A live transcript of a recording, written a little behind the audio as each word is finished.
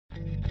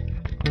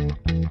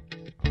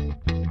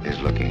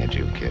looking at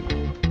you, kid.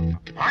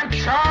 I'm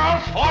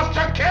Charles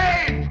Foster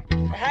Kane!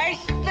 Hey,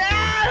 Stella!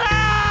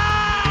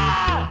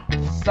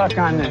 Suck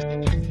on this.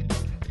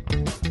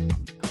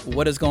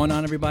 What is going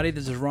on, everybody?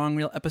 This is Wrong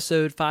Reel,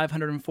 episode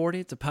 540.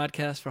 It's a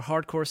podcast for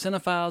hardcore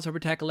cinephiles where we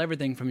tackle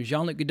everything from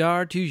Jean-Luc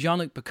Godard to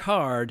Jean-Luc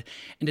Picard.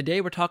 And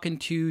today we're talking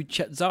to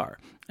Chet,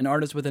 an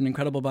artist with an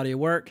incredible body of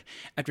work.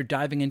 After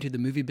diving into the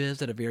movie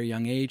biz at a very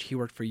young age, he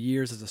worked for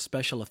years as a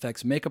special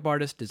effects makeup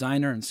artist,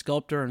 designer, and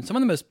sculptor in some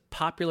of the most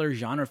popular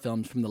genre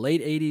films from the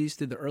late 80s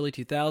through the early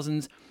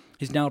 2000s.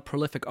 He's now a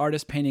prolific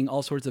artist, painting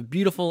all sorts of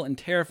beautiful and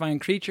terrifying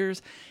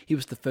creatures. He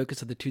was the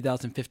focus of the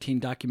 2015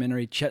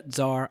 documentary Chet,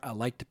 I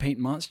Like to Paint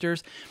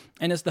Monsters,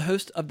 and is the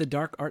host of the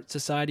Dark Art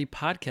Society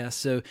podcast.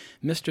 So,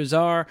 Mr.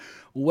 Czar,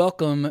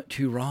 welcome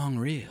to Wrong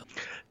Reel.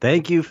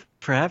 Thank you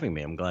for having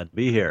me. I'm glad to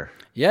be here.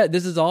 Yeah,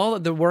 this is all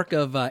the work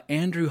of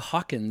Andrew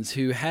Hawkins,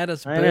 who had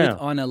us both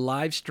on a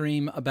live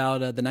stream about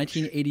the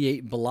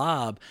 1988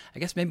 Blob, I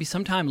guess maybe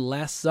sometime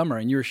last summer,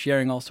 and you were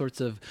sharing all sorts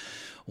of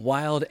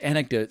wild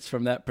anecdotes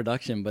from that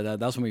production, but that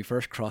was when we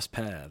first crossed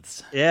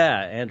paths.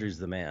 Yeah, Andrew's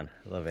the man.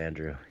 I love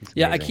Andrew. He's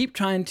yeah, amazing. I keep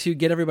trying to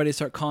get everybody to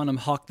start calling him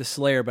Hawk the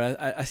Slayer,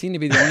 but I seem to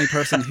be the only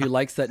person who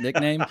likes that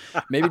nickname.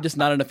 Maybe just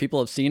not enough people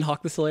have seen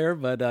Hawk the Slayer,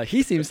 but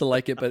he seems to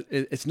like it, but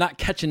it's not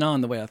catching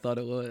on the way I thought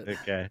it would.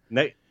 Okay.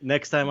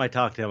 Next time I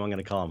talk to him, I'm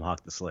going to call him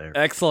Hawk the Slayer.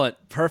 Excellent.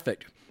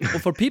 Perfect. Well,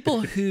 for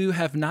people who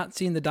have not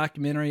seen the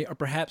documentary or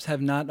perhaps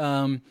have not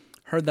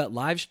heard that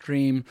live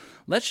stream,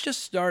 let's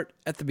just start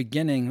at the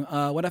beginning.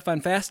 What I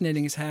find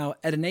fascinating is how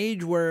at an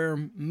age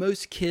where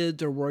most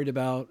kids are worried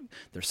about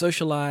their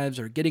social lives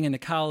or getting into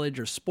college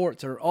or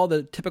sports or all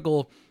the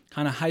typical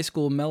kind of high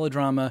school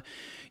melodrama,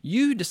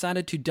 you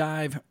decided to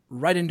dive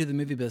right into the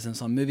movie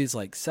business on movies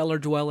like Cellar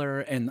Dweller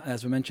and,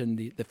 as we mentioned,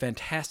 the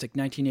fantastic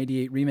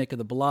 1988 remake of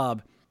The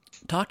Blob.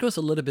 Talk to us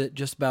a little bit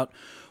just about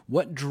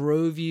what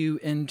drove you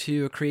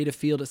into a creative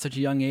field at such a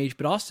young age,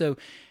 but also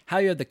how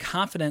you had the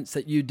confidence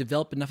that you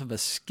developed enough of a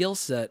skill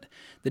set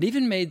that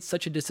even made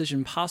such a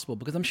decision possible.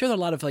 Because I'm sure there are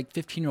a lot of like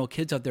 15-year-old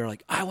kids out there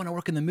like, I want to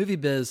work in the movie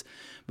biz,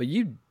 but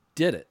you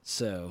did it.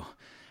 So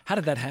how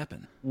did that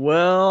happen?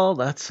 Well,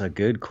 that's a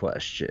good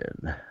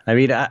question. I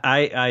mean,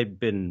 I've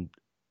been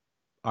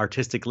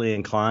artistically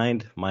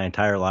inclined my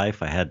entire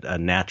life. I had a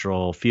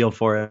natural feel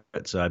for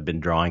it. So I've been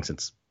drawing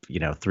since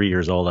 3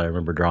 years old. I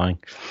remember drawing,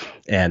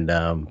 and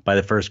by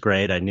the first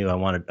grade, I knew I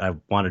wanted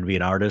to be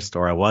an artist,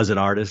 or I was an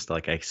artist.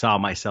 Like I saw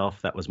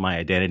myself, that was my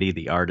identity,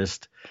 the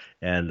artist,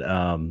 and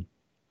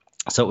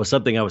so it was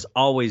something I was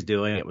always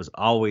doing. It was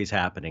always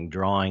happening: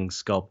 drawing,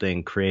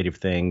 sculpting, creative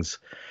things.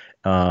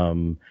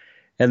 And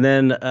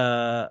then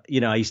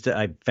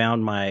I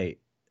found my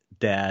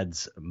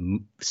dad's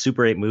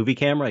Super 8 movie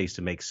camera. I used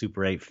to make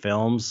Super 8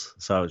 films,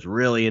 so I was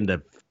really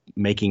into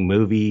making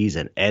movies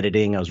and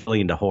editing. I was really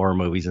into horror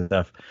movies and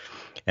stuff,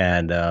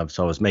 and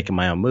so I was making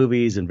my own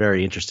movies and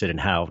very interested in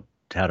how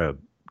to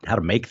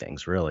make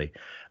things really.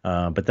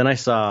 But then I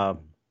saw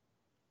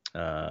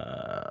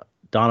Dawn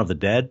of the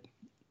Dead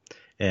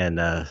in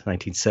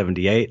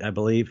 1978, I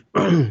believe,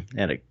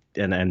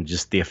 and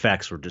just the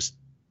effects were just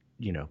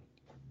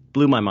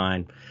blew my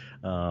mind.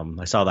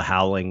 I saw The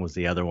Howling was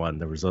the other one.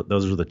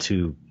 Those were the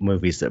two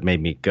movies that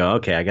made me go,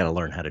 okay, I got to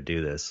learn how to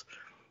do this.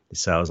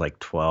 So I was like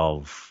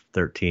 12,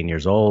 13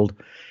 years old,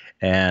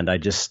 and I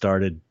just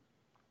started,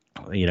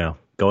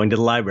 going to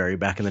the library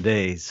back in the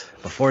days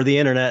before the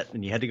internet,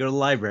 and you had to go to the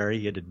library.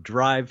 You had to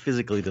drive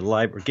physically to the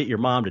library, get your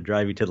mom to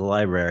drive you to the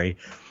library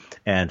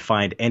and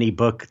find any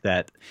book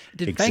that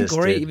existed. Did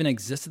Fangoria even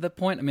exist at that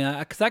point? I mean,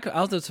 because I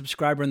was a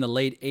subscriber in the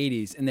late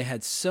 80s, and they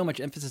had so much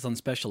emphasis on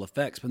special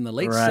effects. But in the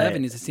late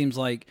 70s, it seems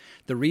like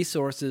the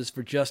resources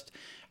for just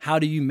how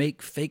do you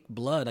make fake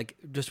blood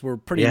just were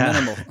pretty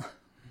minimal.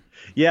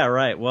 Yeah,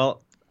 right.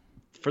 Well,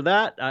 for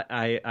that,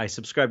 I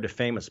subscribed to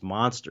Famous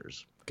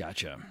Monsters.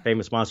 Gotcha.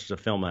 Famous Monsters of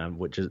Film,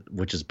 which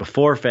is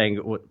before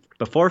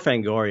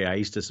Fangoria. I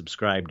used to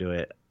subscribe to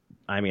it.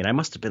 I mean, I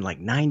must have been like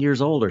 9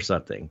 years old or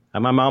something.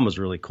 And my mom was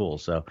really cool,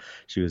 so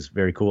she was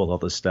very cool with all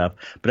this stuff.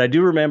 But I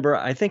do remember,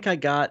 I think I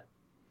got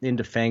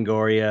into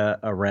Fangoria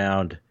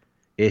around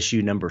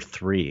issue number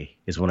 3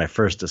 is when I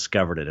first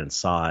discovered it and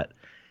saw it.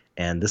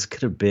 And this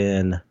could have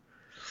been,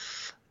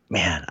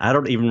 man, I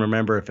don't even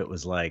remember if it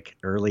was like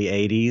early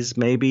 80s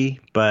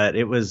maybe, but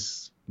it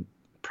was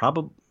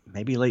probably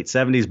maybe late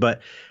 70s,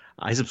 but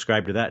I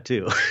subscribed to that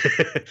too.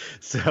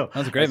 So that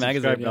was a great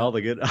magazine. Yeah. All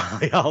the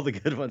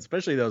good ones,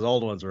 especially those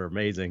old ones were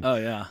amazing. Oh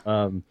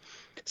yeah.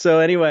 So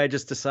anyway, I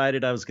just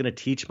decided I was going to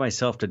teach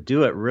myself to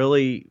do it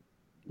really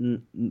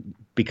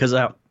because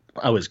I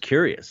was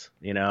curious.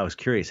 I was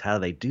curious, how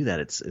do they do that?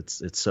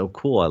 It's so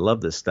cool. I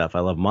love this stuff. I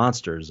love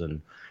monsters,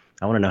 and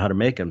I want to know how to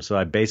make them. So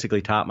I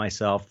basically taught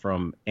myself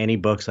from any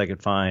books I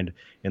could find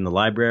in the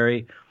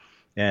library.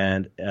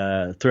 And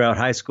throughout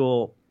high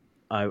school,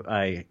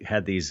 I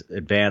had these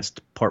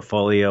advanced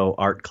portfolio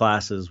art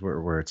classes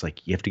where it's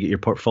like you have to get your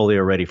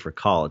portfolio ready for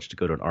college, to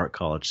go to an art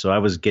college. So I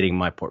was getting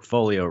my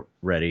portfolio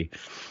ready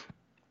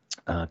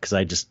because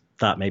I just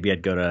thought maybe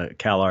I'd go to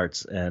Cal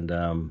Arts, and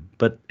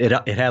but it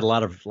had a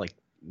lot of like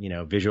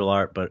visual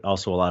art, but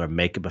also a lot of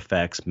makeup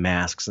effects,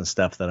 masks and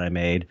stuff that I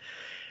made.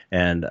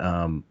 And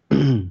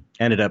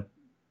ended up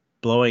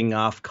blowing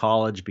off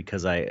college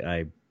because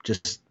I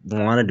just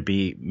wanted to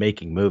be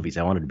making movies.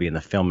 I wanted to be in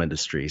the film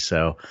industry.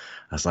 So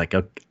I was like,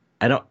 okay,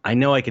 I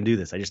know I can do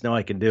this. I just know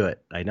I can do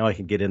it. I know I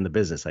can get in the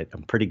business.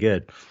 I'm pretty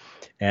good.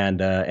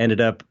 And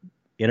ended up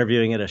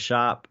interviewing at a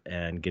shop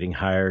and getting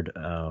hired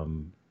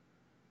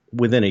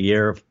within a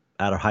year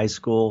out of high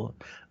school.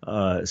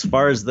 As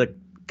far as the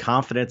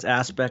confidence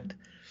aspect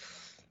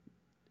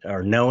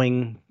or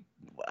knowing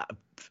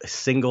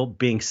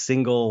being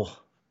single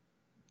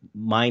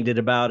minded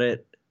about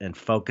it and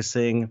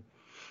focusing,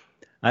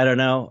 I don't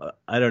know.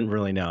 I don't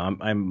really know.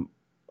 I'm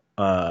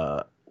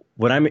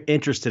when I'm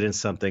interested in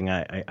something,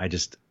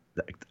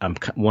 I'm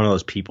one of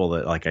those people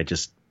that like, I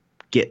just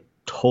get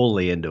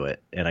totally into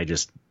it and I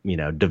just,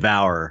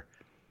 devour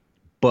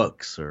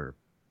books or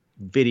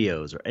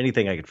videos or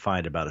anything I could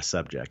find about a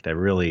subject. I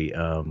really,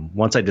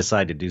 once I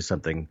decide to do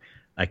something,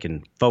 I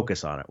can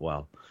focus on it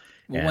well.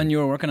 Well, when you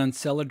were working on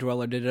Cellar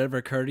Dweller, did it ever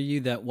occur to you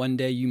that one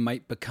day you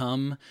might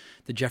become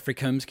the Jeffrey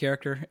Combs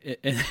character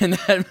in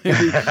that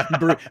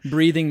movie,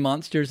 breathing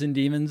monsters and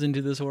demons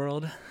into this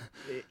world?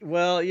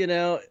 Well,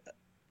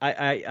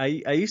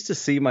 I used to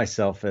see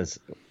myself as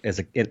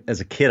a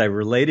kid. I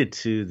related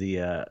to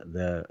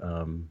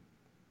the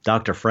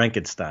Dr.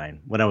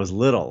 Frankenstein when I was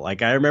little.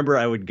 Like I remember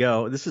I would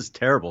go. This is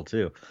terrible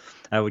too.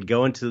 I would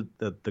go into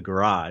the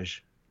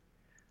garage.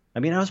 I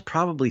mean, I was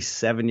probably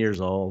 7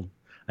 years old.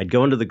 I'd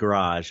go into the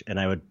garage and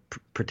I would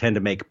pretend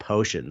to make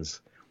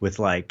potions with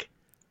like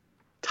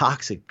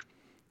toxic,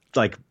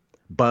 like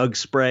bug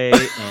spray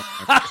and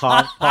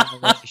car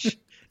polish,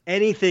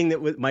 anything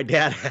that my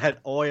dad had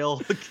oil,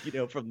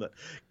 from the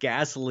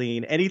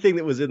gasoline, anything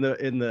that was in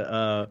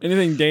the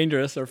anything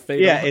dangerous or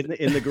fatal. Yeah,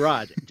 in the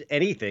garage,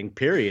 anything.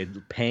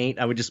 Period. Paint.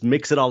 I would just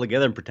mix it all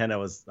together and pretend I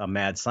was a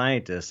mad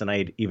scientist. And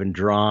I'd even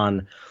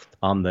drawn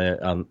on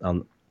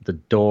the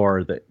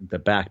door, the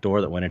back door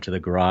that went into the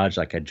garage,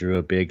 like I drew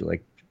a big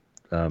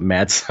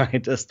mad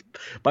scientist.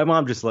 My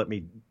mom just let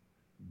me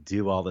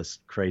do all this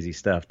crazy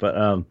stuff,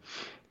 but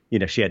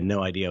she had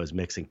no idea I was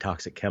mixing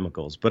toxic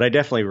chemicals. But I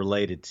definitely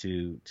related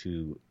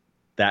to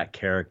that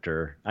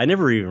character. I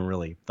never even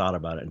really thought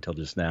about it until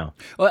just now.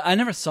 Well, I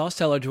never saw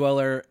Cellar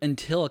Dweller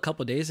until a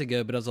couple of days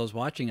ago, but as I was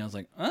watching, I was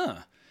like,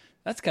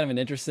 that's kind of an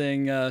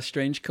interesting,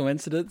 strange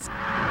coincidence.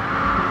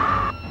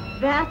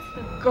 That's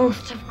the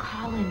ghost of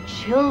Colin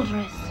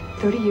Childress.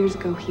 30 years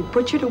ago, he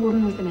butchered a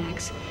woman with an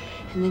axe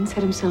and then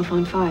set himself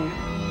on fire.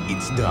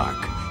 It's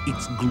dark,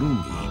 it's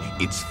gloomy,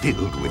 it's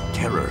filled with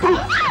terror.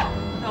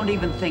 Don't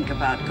even think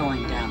about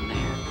going down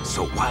there.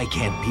 So why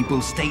can't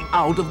people stay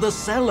out of the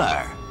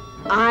cellar?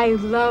 I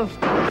love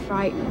to be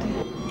frightened.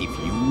 If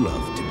you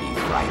love to be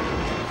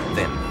frightened,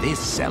 then this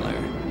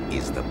cellar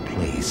is the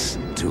place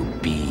to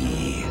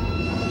be.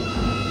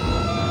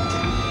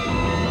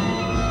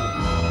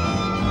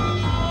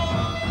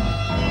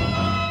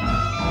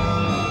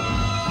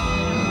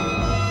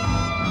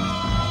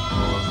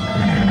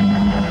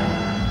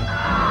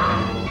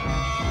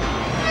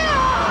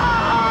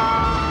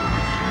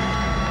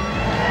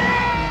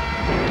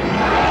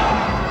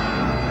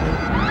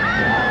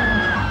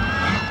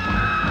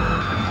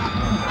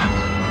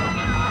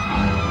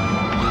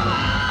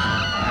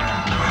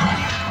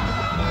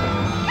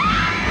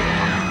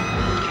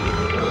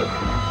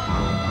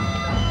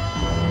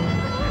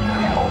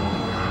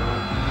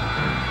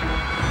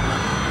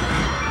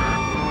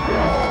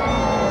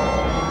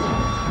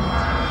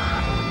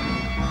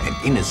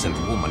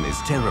 Innocent woman is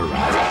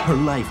terrorized. Her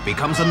life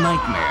becomes a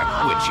nightmare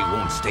when she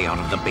won't stay out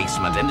of the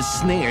basement and is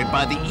snared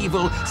by the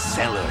evil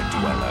Cellar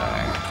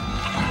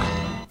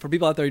Dweller. For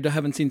people out there who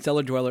haven't seen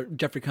Cellar Dweller,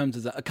 Jeffrey Combs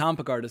is a comic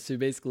book artist who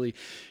basically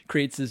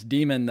creates this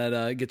demon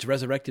that gets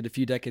resurrected a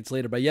few decades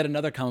later by yet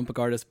another comic book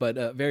artist, but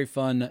a very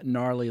fun,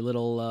 gnarly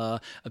little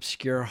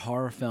obscure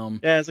horror film.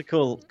 Yeah, it's a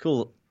cool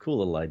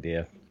little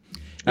idea.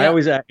 Yeah.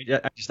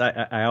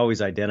 I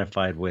always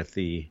identified with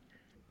the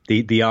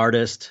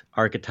artist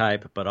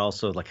archetype, but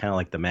also kind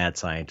of the mad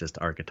scientist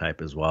archetype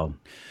as well.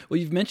 Well,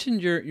 you've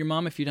mentioned your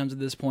mom a few times at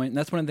this point, and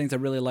that's one of the things I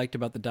really liked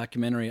about the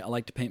documentary, I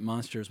Like to Paint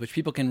Monsters, which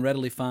people can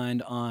readily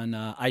find on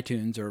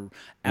iTunes or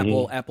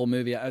Apple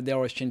Movie. They're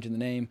always changing the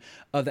name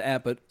of the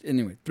app, but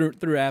anyway,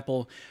 through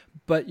Apple.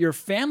 But your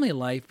family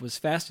life was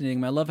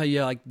fascinating. I love how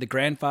you the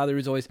grandfather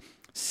who's always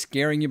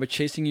scaring you but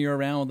chasing you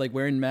around with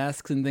wearing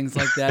masks and things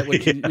like that,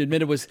 which you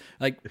admitted was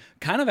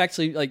kind of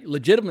actually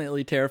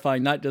legitimately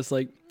terrifying, not just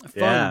fun.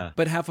 Yeah.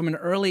 But how from an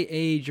early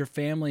age your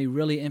family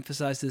really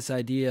emphasized this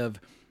idea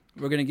of,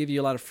 we're going to give you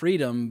a lot of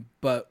freedom,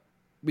 but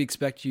we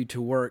expect you to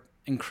work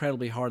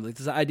incredibly hard.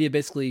 This idea of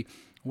basically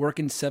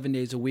working 7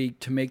 days a week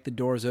to make the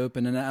doors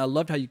open. And I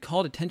loved how you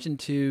called attention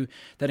to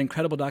that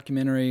incredible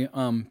documentary,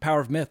 Power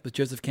of Myth, with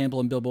Joseph Campbell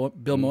and Bill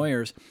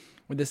Moyers,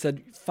 where they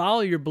said,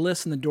 follow your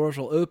bliss and the doors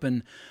will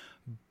open.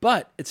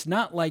 But it's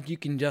not like you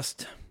can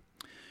just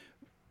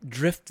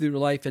drift through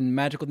life and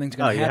magical things are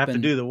going to happen. You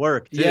have to do the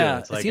work, too. Yeah,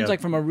 it seems like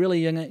from a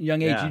really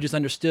young age, you just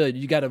understood.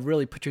 You got to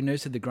really put your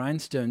nose to the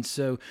grindstone.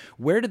 So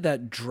where did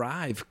that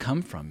drive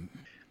come from?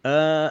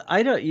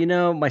 I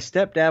don't, my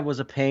stepdad was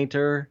a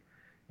painter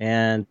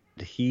and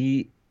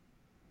he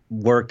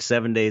worked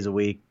 7 days a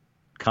week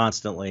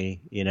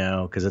constantly,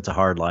 because it's a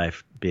hard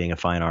life being a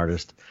fine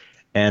artist.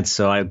 And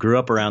so I grew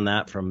up around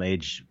that from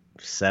age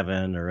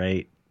 7 or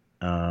 8.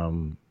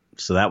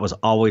 So that was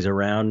always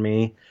around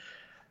me.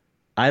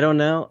 I don't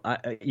know.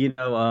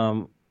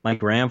 My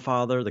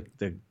grandfather,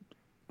 the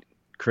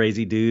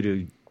crazy dude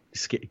who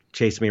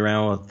chased me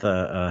around with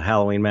a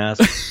Halloween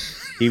mask,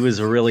 he was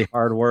a really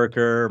hard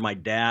worker. My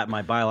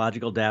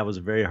biological dad was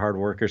a very hard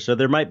worker. So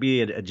there might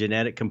be a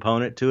genetic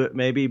component to it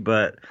maybe,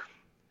 but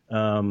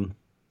I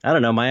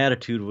don't know. My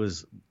attitude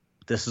was,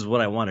 this is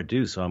what I want to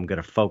do, so I'm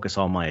going to focus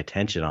all my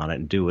attention on it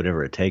and do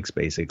whatever it takes,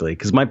 basically.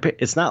 Because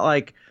it's not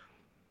like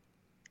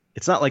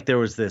there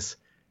was this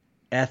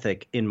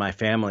ethic in my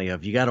family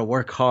of you got to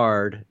work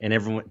hard,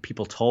 and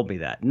people told me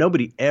that.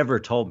 Nobody ever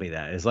told me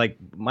that. It's like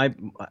my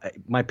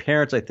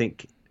parents, I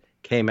think,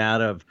 came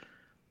out of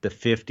the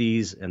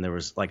 50s, and there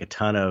was like a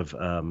ton of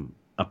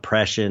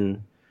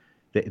oppression.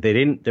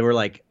 They were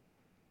like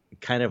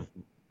kind of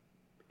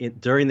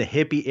during the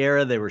hippie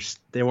era. They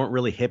weren't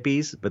really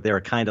hippies, but they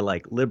were kind of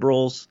like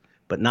liberals,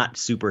 but not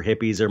super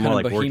hippies. They're more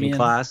like bohemian. Working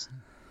class,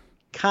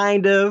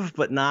 kind of,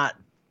 but not,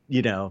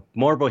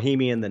 more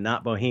bohemian than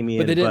not bohemian.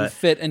 But they didn't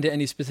fit into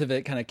any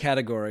specific kind of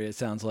category, it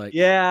sounds like.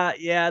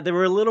 Yeah. They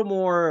were a little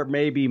more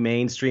maybe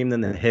mainstream than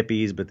the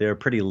hippies, but they were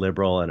pretty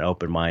liberal and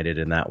open-minded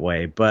in that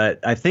way. But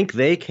I think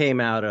they came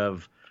out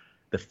of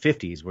the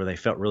 50s where they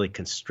felt really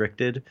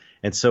constricted.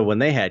 And so when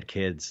they had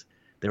kids,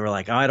 they were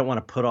like, oh, I don't want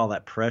to put all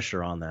that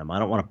pressure on them. I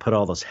don't want to put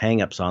all those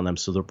hangups on them.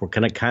 So that we're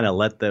going to kind of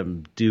let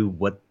them do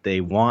what they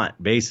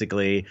want,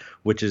 basically,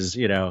 which is,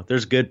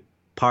 there's good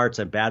parts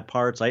and bad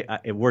parts.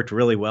 It worked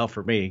really well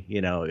for me,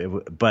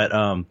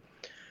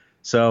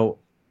 so,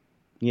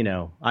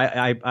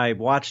 I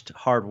watched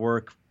hard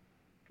work.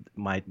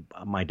 My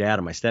dad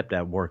and my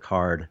stepdad work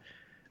hard.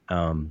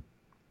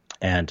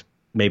 And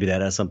maybe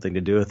that has something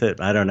to do with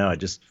it. I don't know. I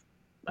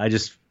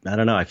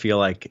don't know. I feel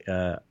like,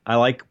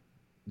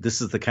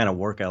 this is the kind of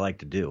work I like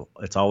to do.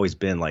 It's always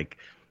been like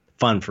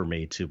fun for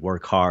me to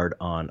work hard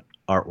on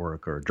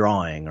artwork or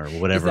drawing or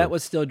whatever. Is that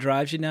what still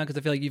drives you now? Because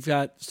I feel like you've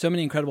got so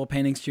many incredible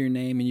paintings to your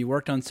name, and you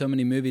worked on so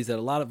many movies that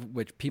a lot of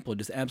which people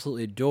just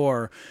absolutely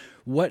adore.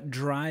 What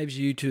drives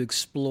you to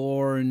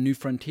explore new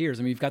frontiers?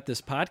 I mean, you've got this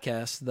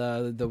podcast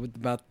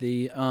about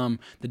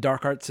the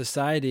Dark Art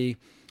Society.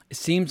 It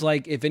seems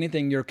like, if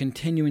anything, you're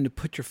continuing to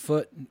put your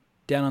foot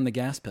down on the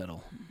gas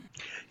pedal.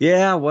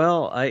 Yeah,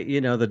 well,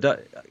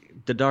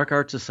 the Dark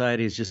Art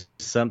Society is just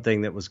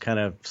something that was kind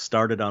of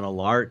started on a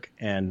lark,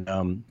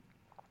 and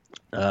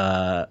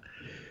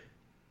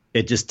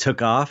it just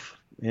took off,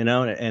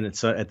 and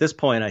it's at this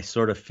point I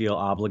sort of feel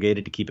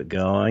obligated to keep it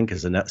going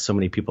because so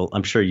many people,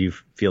 I'm sure you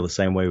feel the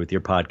same way with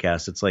your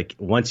podcast. It's like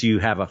once you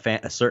have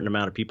a certain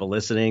amount of people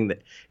listening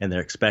and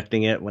they're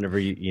expecting it whenever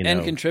you know,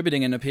 and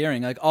contributing and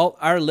appearing, like all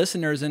our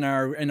listeners and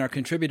our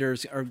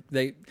contributors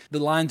the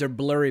lines are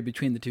blurry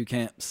between the two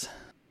camps.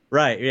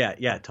 Right.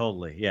 Yeah,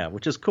 totally. Yeah.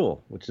 Which is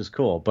cool.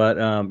 But,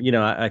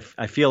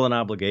 I feel an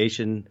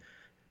obligation,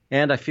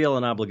 and I feel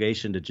an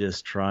obligation to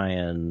just try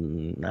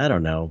and, I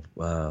don't know,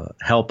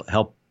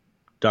 help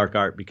dark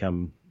art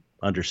become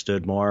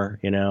understood more,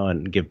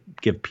 and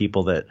give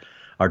people that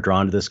are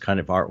drawn to this kind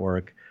of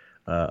artwork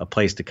a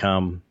place to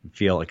come,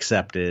 feel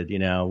accepted.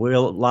 A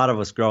lot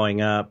of us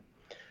growing up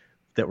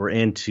that were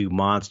into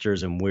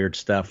monsters and weird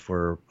stuff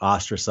were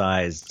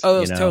ostracized. Oh,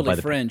 it was totally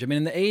fringe. I mean,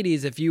 in the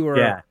 80s, if you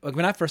were like,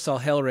 when I first saw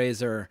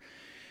Hellraiser,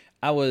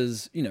 I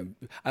was,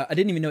 I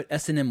didn't even know what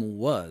S&M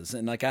was,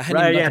 and like I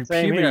hadn't even gone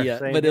through puberty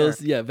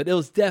yet. But it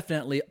was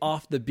definitely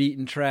off the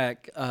beaten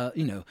track,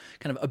 kind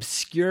of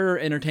obscure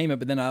entertainment.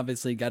 But then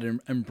obviously got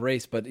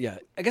embraced. But yeah,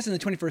 I guess in the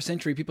 21st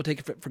century, people take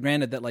it for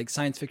granted that like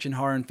science fiction,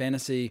 horror, and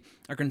fantasy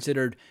are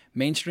considered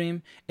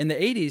mainstream. In the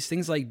 80s,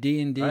 things like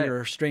D&D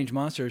or Strange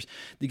Monsters,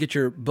 you get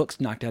your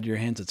books knocked out of your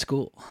hands at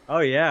school.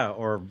 Oh yeah,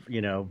 or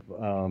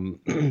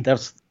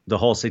that's the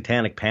whole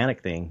satanic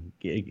panic thing.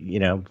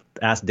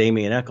 Ask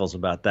Damien Eccles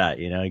about that.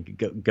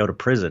 Go to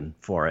prison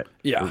for it.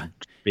 Yeah, for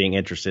being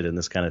interested in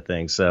this kind of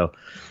thing. So,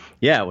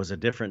 yeah, it was a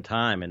different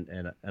time,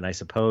 and I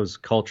suppose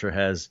culture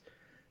has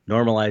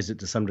normalized it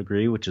to some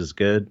degree, which is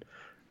good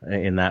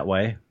in that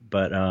way.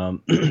 But I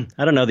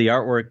don't know. The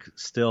artwork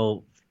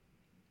still,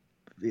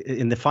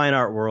 in the fine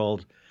art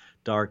world,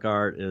 dark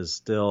art is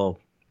still,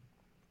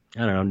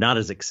 I don't know, not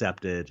as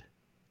accepted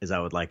as I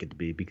would like it to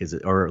be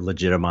or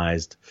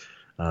legitimized.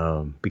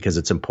 Because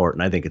it's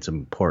important. I think it's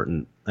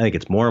important. I think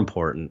it's more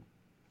important.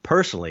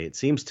 Personally, it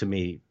seems to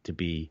me to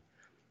be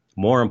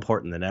more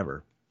important than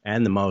ever,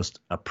 and the most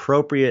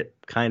appropriate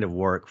kind of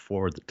work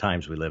for the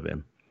times we live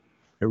in.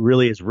 It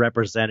really is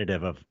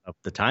representative of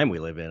the time we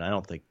live in. I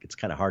don't think it's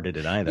kind of hard to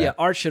deny that. Yeah,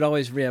 art should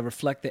always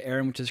reflect the era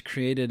in which it's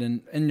created.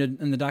 And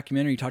in the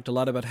documentary, you talked a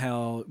lot about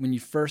how when you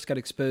first got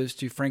exposed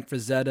to Frank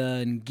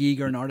Frazetta and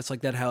Giger and artists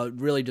like that, how it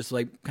really just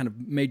like kind of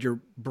made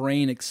your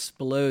brain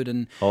explode,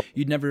 and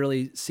you'd never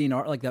really seen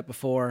art like that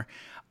before.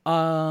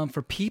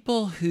 For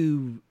people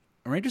who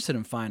are interested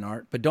in fine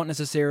art but don't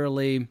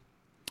necessarily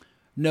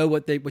know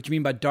what you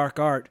mean by dark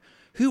art,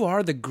 who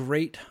are the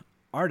great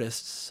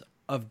artists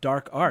of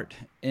dark art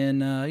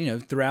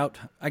throughout,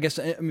 I guess,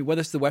 I mean,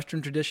 whether it's the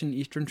Western tradition,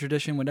 Eastern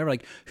tradition, whatever,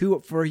 like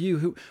what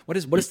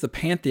is the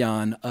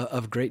pantheon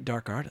of great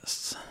dark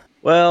artists?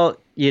 Well,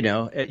 you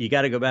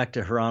got to go back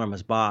to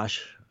Hieronymus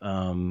Bosch.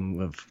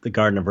 Of the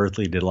Garden of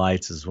Earthly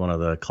Delights is one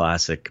of the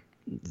classic.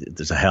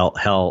 There's a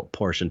hell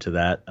portion to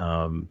that.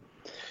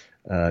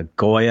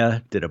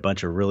 Goya did a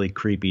bunch of really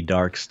creepy,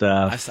 dark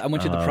stuff. I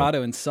went to the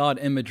Prado and saw it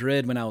in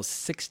Madrid when I was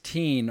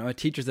 16. My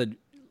teacher said,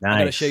 nice. I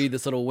got to show you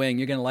this little wing.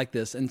 You're going to like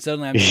this. And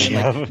suddenly I'm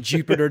seeing like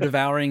Jupiter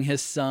devouring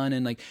his son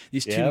and like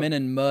these two men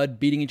in mud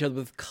beating each other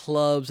with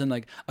clubs and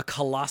like a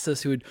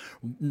colossus who would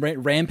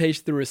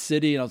rampage through a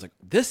city. And I was like,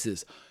 this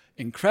is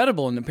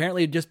incredible. And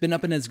apparently he'd just been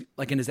up in his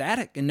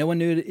attic and no one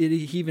knew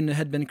he even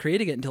had been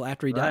creating it until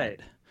after he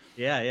died.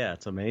 Yeah,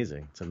 it's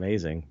amazing. It's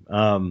amazing.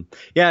 Of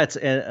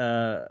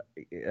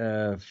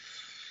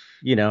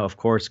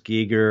course,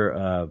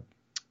 Giger,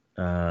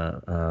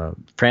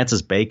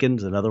 Francis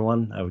Bacon's another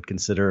one I would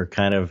consider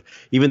kind of,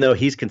 even though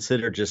he's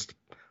considered just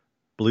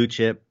blue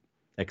chip,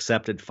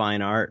 accepted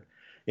fine art,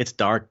 it's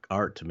dark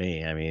art to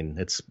me. I mean,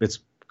 it's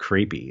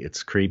creepy.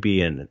 It's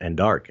creepy and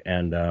dark.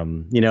 And,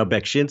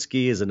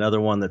 Beksinski is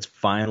another one that's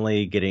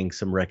finally getting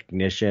some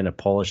recognition, a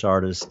Polish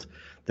artist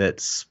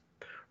that's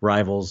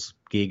rivals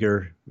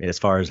Giger as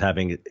far as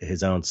having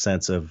his own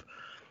sense of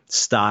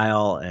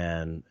style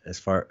and as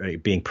far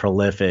being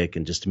prolific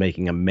and just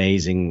making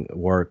amazing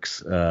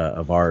works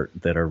of art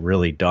that are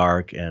really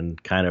dark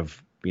and kind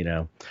of,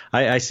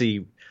 I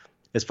see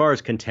as far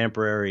as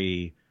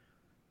contemporary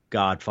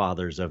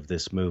godfathers of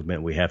this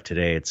movement we have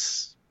today,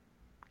 it's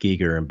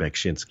Giger and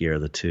Beksinski are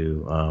the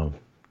two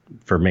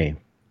for me.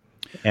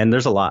 And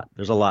there's a lot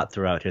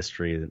throughout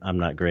history. I'm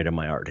not great at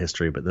my art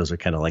history, but those are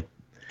kind of like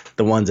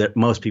the ones that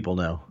most people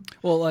know.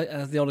 Well,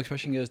 as the old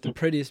expression goes, the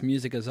prettiest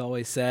music is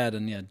always sad,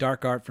 and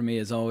dark art for me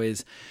is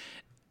always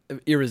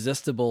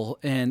irresistible.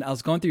 And I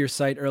was going through your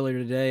site earlier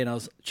today, and I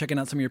was checking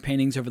out some of your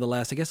paintings over the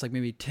last, I guess, like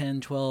maybe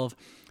 10, 12,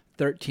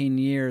 13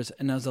 years.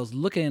 And as I was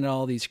looking at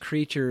all these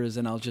creatures,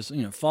 and I was just,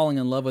 falling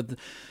in love with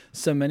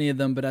so many of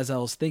them. But as I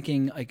was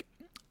thinking,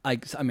 I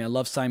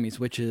love Siamese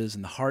Witches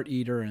and the Heart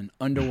Eater and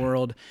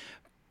Underworld.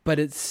 But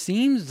it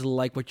seems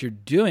like what you're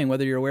doing,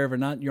 whether you're aware of it or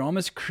not, you're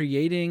almost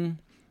creating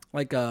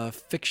like a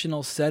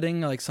fictional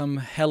setting, like some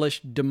hellish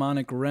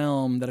demonic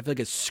realm that I feel like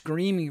is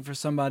screaming for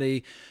someone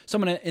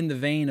in the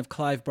vein of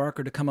Clive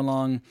Barker to come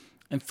along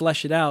and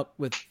flesh it out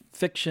with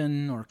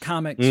fiction or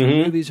comics or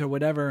movies or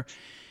whatever.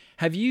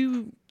 Have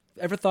you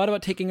ever thought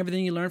about taking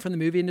everything you learned from the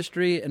movie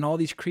industry and all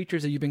these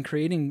creatures that you've been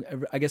creating,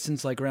 I guess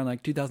since like around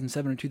like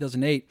 2007 or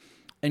 2008,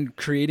 and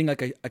creating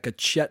like a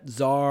Chet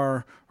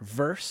Zar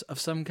verse of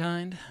some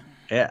kind?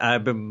 Yeah,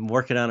 I've been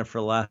working on it for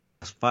the last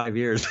 5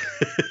 years.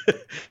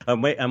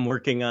 I'm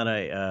working on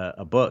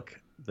a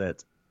book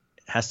that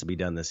has to be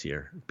done this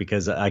year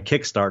because I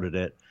kickstarted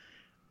it.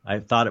 I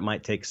thought it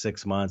might take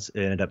 6 months.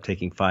 It ended up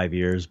taking 5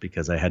 years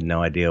because I had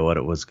no idea what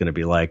it was going to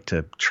be like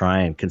to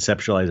try and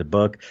conceptualize a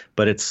book,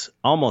 but it's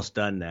almost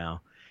done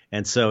now.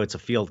 And so it's a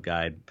field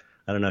guide.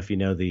 I don't know if you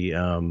know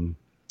the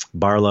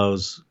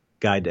Barlow's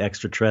Guide to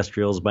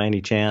Extraterrestrials by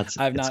any chance.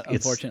 I've not,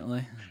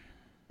 unfortunately.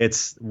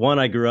 It's one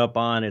I grew up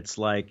on. It's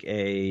like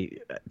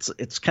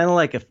it's kind of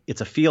like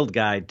it's a field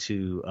guide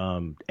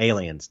to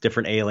aliens,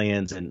 different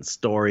aliens and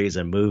stories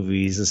and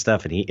movies and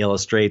stuff. And he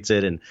illustrates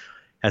it and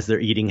has their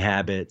eating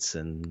habits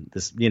and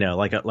this,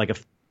 like a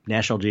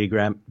National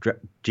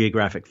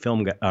Geographic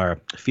film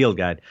or field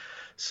guide.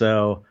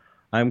 So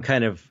I'm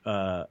kind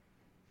of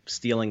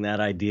stealing that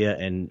idea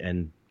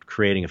and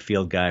creating a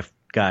field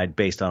guide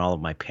based on all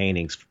of my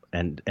paintings.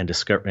 And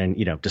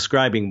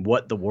describing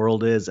what the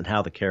world is and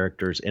how the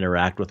characters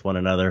interact with one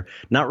another.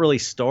 Not really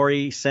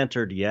story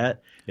centered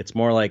yet. It's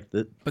more like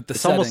it's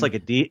setting. Almost like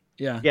the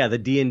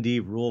D&D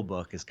rule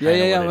book is kind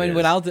of what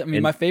it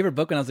is. My favorite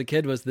book when I was a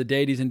kid was the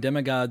Deities and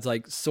Demigods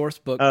like source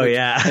book. Oh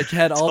yeah, which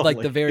had all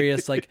like the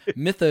various like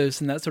mythos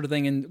and that sort of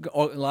thing, and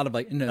a lot of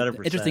like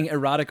interesting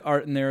erotic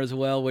art in there as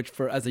well. Which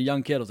as a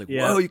young kid I was like,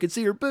 whoa, you can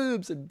see her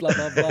boobs and blah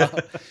blah blah.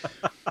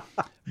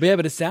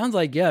 But it sounds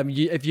like,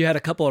 if you had a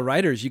couple of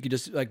writers, you could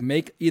just like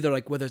make either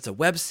like whether it's a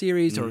web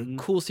series or a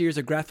cool series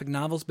of graphic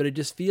novels, but it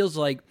just feels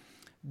like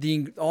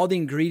all the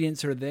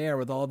ingredients are there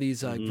with all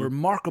these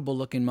remarkable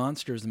looking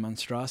monsters and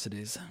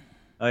monstrosities.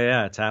 Oh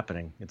yeah, it's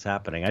happening.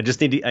 I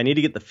just need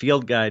to get the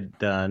field guide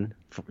done,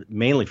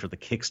 mainly for the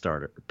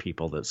Kickstarter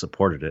people that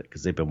supported it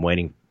because they've been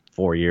waiting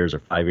 4 years or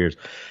 5 years.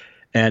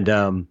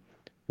 And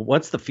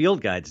once the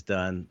field guide's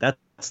done,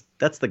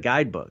 that's the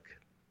guidebook.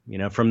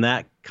 From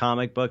that,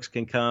 comic books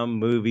can come,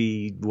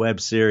 movie,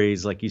 web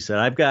series, like you said.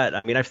 I've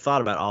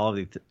thought about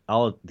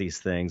all of these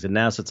things, and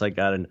now since I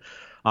got an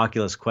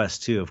Oculus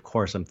Quest 2, of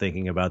course, I'm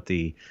thinking about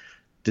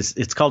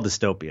it's called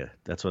dystopia.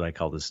 That's what I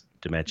call this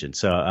dimension.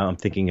 So I'm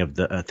thinking about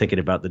the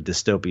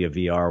dystopia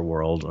VR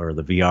world or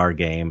the VR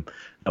game.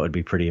 That would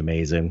be pretty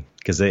amazing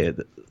because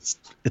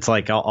it's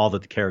like all the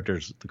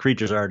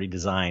creatures are already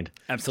designed.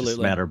 Absolutely, it's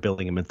just a matter of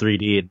building them in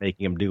 3D and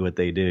making them do what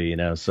they do.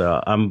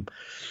 So I'm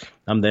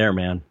there,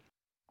 man.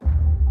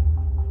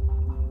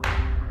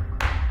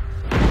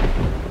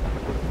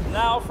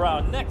 Now for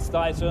our next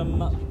item,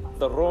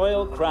 the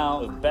Royal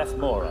Crown of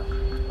Bethmora,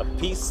 a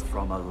piece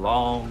from a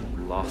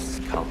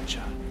long-lost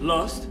culture.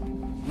 Lost?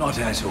 Not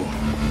at all.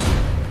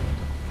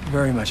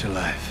 Very much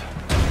alive.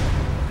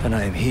 And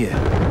I am here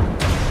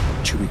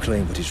to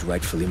reclaim what is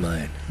rightfully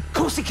mine.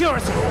 Call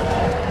security!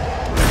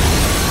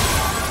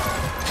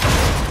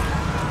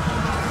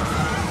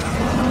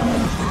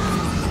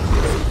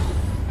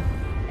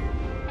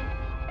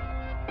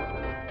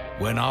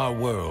 When our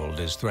world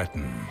is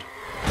threatened,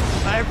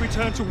 I have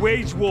returned to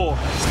wage war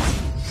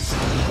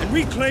and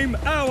reclaim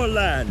our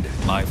land.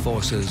 by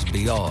forces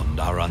beyond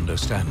our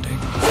understanding,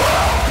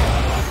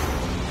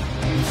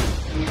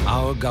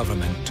 our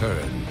government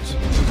turns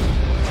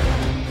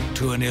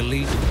to an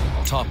elite,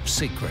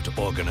 top-secret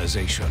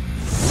organization.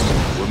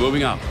 We're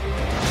moving out.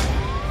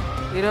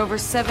 We had over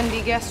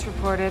 70 guests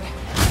reported.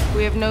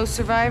 We have no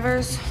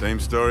survivors. Same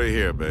story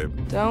here,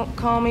 babe. Don't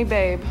call me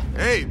babe.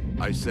 Hey,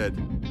 I said,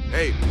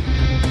 hey.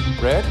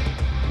 Red,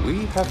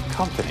 we have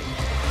company.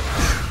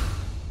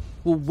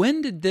 Well,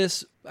 when did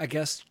this, I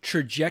guess,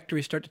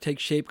 trajectory start to take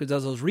shape? Because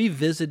as I was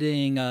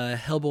revisiting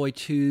Hellboy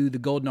 2, The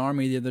Golden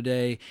Army the other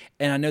day,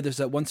 and I know there's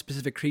that one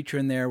specific creature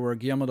in there where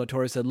Guillermo del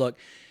Toro said, look,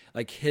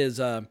 like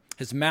his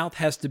mouth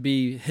has to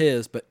be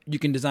his, but you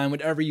can design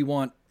whatever you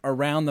want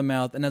around the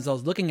mouth. And as I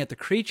was looking at the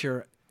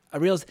creature, I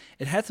realized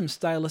it had some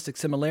stylistic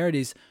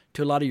similarities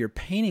to a lot of your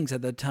paintings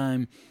at that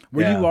time.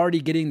 Were you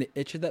already getting the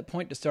itch at that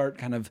point to start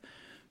kind of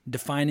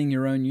defining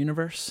your own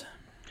universe?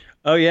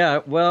 Oh, yeah.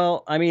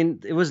 Well, I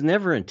mean, it was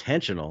never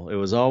intentional. It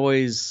was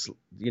always,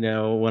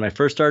 when I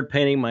first started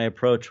painting, my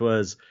approach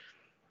was,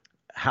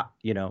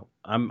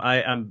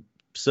 I'm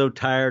so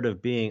tired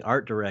of being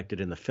art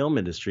directed in the film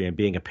industry and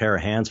being a pair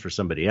of hands for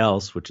somebody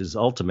else, which is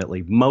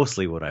ultimately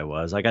mostly what I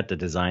was. I got to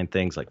design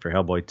things like for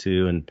Hellboy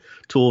 2 and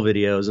Tool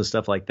videos and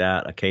stuff like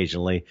that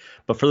occasionally.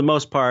 But for the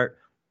most part,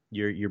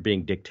 you're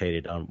being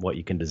dictated on what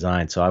you can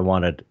design. So I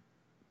wanted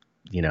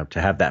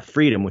to have that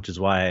freedom, which is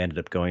why I ended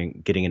up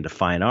getting into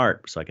fine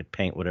art so I could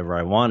paint whatever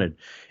I wanted.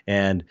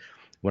 And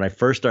when I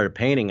first started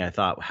painting, I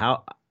thought,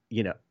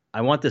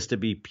 I want this to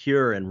be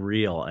pure and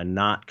real and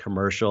not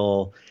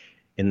commercial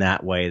in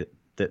that way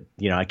that,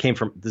 I came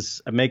from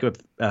this. Makeup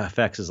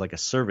effects is like a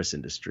service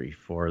industry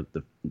for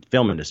the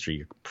film industry.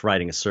 You're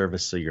providing a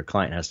service, so your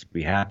client has to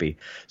be happy.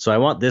 So I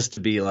want this to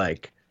be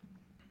like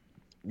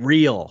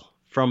real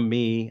from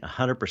me,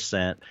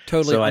 100%.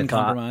 Totally so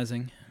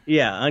uncompromising.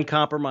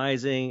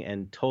 Uncompromising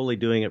and totally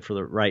doing it for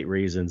the right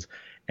reasons.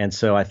 And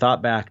so I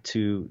thought back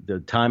to the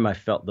time I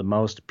felt the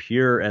most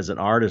pure as an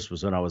artist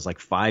was when I was like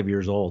 5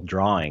 years old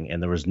drawing,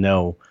 and there was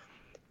no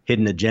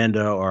hidden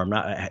agenda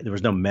there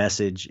was no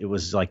message. It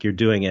was like you're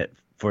doing it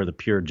for the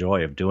pure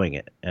joy of doing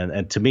it.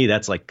 And to me,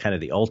 that's like kind of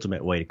the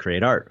ultimate way to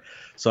create art.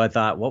 So I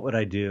thought, what would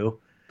I do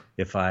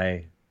if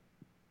I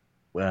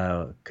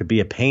could be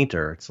a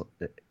painter?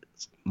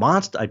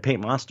 I'd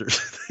paint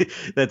monsters.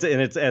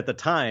 It's at the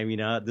time,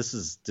 this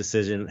is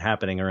decision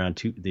happening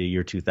around the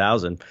year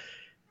 2000.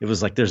 It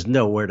was like, there's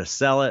nowhere to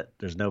sell it.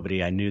 There's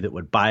nobody I knew that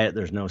would buy it.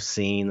 There's no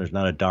scene. There's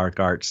not a dark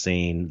art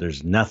scene.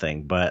 There's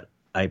nothing. But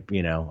I'm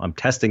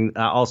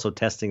also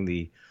testing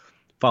the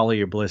follow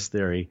your bliss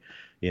theory,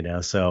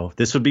 so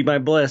this would be my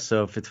bliss.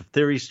 So if the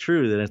theory's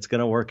true, then it's going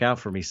to work out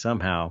for me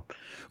somehow.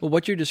 Well,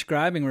 what you're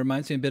describing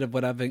reminds me a bit of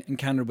what I've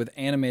encountered with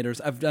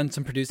animators. I've done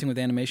some producing with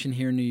animation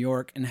here in New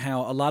York, and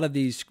how a lot of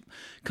these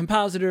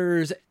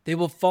compositors, they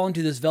will fall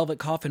into this velvet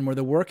coffin where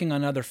they're working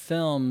on other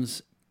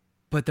films,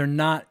 but they're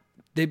not.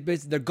 Their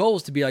goal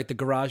is to be like the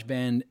garage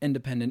band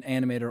independent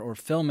animator or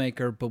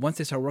filmmaker, but once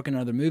they start working on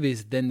other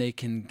movies, then they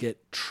can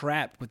get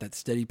trapped with that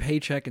steady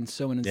paycheck and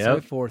so on and so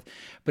forth.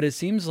 But it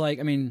seems like,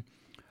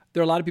 there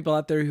are a lot of people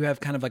out there who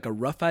have kind of like a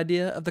rough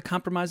idea of the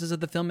compromises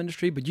of the film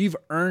industry, but you've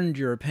earned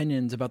your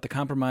opinions about the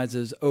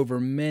compromises over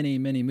many,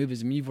 many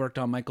movies. You've worked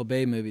on Michael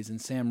Bay movies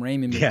and Sam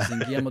Raimi movies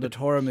and Guillermo del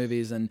Toro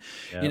movies and,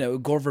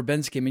 Gore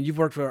Verbinski. You've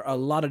worked for a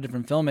lot of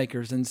different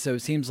filmmakers, and so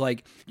it seems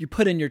like you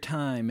put in your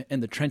time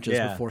in the trenches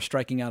before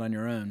striking out on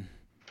your own.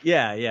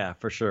 Yeah,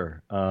 for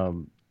sure.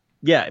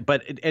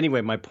 But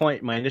anyway, my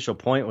initial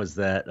point was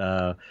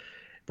that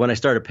when I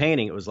started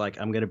painting, it was like,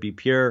 I'm going to be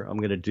pure. I'm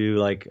going to do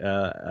like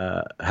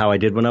how I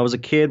did when I was a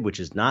kid, which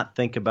is not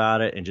think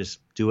about it and just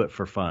do it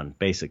for fun,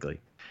 basically.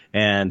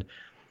 And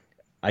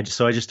I just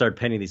started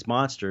painting these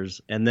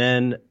monsters, and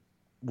then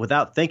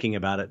without thinking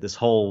about it, this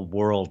whole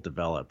world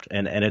developed.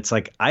 And it's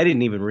like, I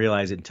didn't even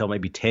realize it until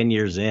maybe 10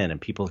 years in,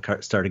 and people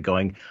started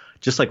going,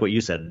 just like what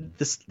you said,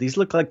 these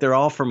look like they're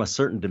all from a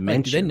certain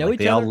dimension. Do they know each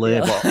they other? All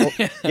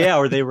live,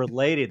 or they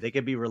related. They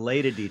could be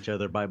related to each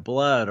other by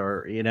blood,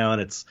 or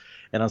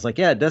and I was like,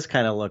 yeah, it does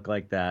kind of look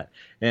like that.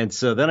 And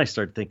so then I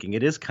started thinking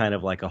it is kind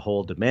of like a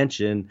whole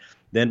dimension.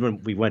 Then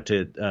when we went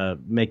to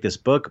make this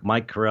book,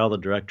 Mike Carell, the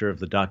director of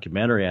the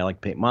documentary I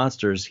Like Paint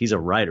Monsters, he's a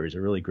writer. He's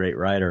a really great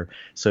writer.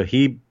 So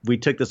we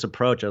took this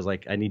approach. I was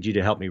like, I need you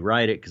to help me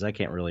write it because I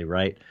can't really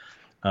write.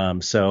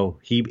 So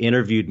he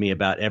interviewed me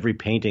about every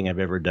painting I've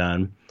ever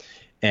done.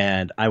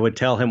 And I would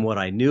tell him what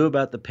I knew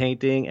about the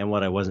painting and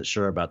what I wasn't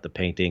sure about the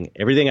painting.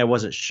 Everything I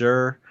wasn't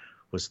sure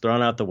was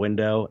thrown out the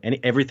window, and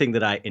everything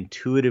that I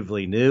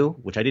intuitively knew,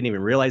 which I didn't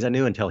even realize I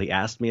knew until he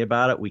asked me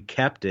about it, we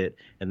kept it,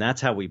 and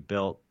that's how we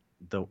built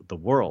the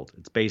world.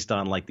 It's based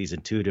on like these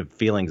intuitive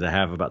feelings I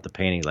have about the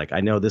painting. Like,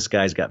 I know this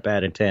guy's got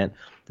bad intent.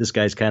 This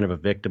guy's kind of a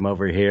victim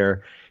over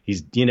here.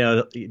 He's,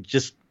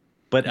 just.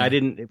 But I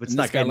didn't. It's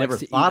like I never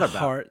thought about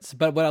hearts.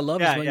 But what I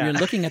love is when you're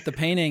looking at the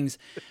paintings,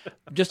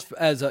 just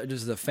as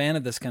a fan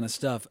of this kind of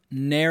stuff,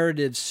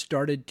 narratives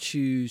started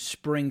to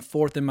spring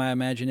forth in my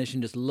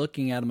imagination. Just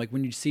looking at them, like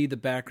when you see the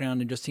background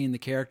and just seeing the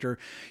character,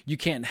 you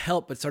can't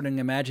help but starting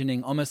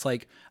imagining almost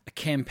like a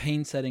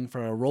campaign setting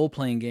for a role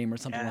playing game or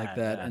something like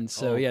that. And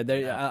so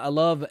I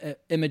love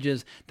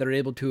images that are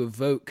able to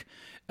evoke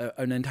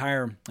an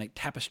entire like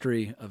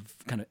tapestry of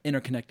kind of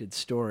interconnected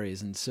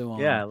stories and so on.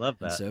 Yeah, I love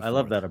that. I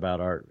love that about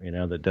art,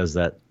 that does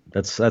that.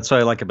 That's what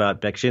I like about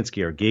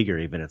Beksinski or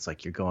Giger even. It's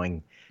like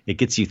it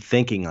gets you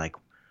thinking like,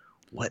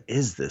 what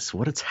is this?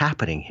 What is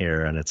happening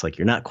here? And it's like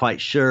you're not quite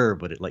sure,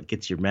 but it like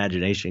gets your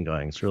imagination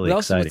going. It's really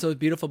exciting. What's so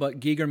beautiful about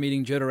Giger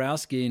meeting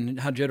Jodorowsky and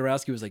how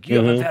Jodorowsky was like, you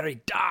have a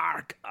very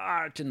dark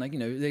art, and like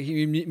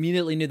he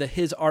immediately knew that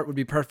his art would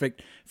be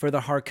perfect for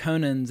the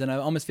Harkonnens. And I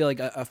almost feel like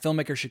a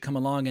filmmaker should come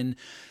along and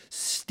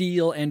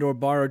steal and or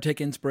borrow, take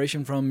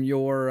inspiration from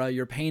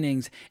your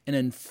paintings and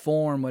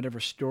inform whatever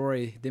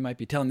story they might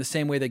be telling. The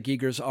same way that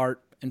Giger's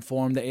art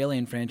informed the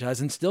Alien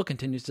franchise and still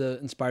continues to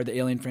inspire the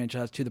Alien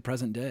franchise to the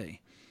present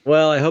day.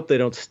 Well, I hope they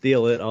don't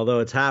steal it, although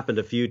it's happened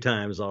a few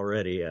times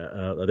already.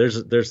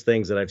 There's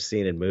things that I've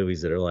seen in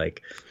movies that are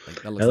like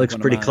that looks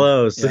pretty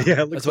close.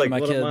 Yeah, it looks like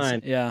one of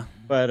mine. Yeah.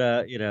 But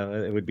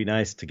it would be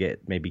nice to get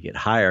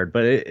hired,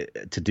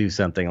 to do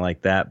something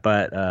like that.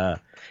 But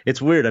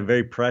it's weird. I'm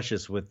very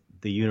precious with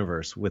the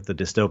universe, with the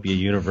dystopia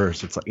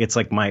universe. It's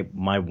like my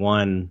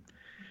one.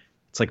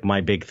 It's like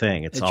my big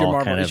thing. It's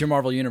all it's your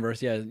Marvel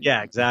universe, yeah.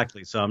 Yeah,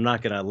 exactly. So I'm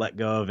not going to let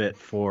go of it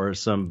for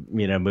some,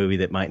 movie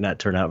that might not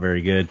turn out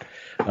very good.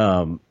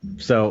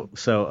 So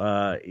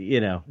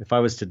if I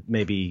was to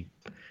maybe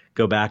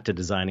go back to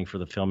designing for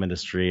the film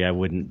industry, I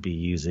wouldn't be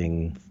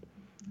using,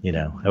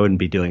 I wouldn't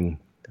be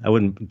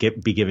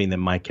giving them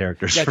my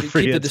characters for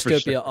free. Keep the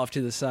dystopia off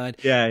to the side.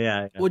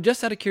 Yeah. Well,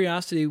 just out of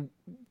curiosity,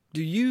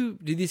 do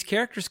these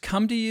characters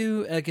come to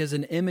you like as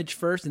an image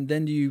first, and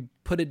then do you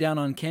put it down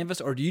on canvas,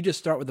 or do you just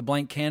start with a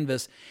blank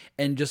canvas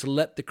and just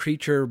let the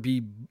creature be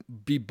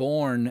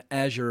born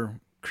as you're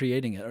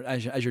creating it, or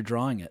as you're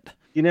drawing it?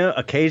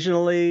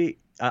 Occasionally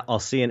I'll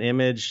see an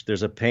image.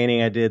 There's a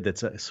painting I did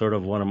that's sort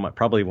of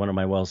probably one of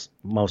my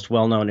most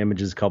well-known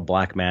images called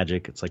Black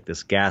Magic. It's like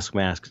this guy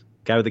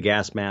with a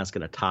gas mask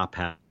and a top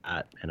hat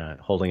and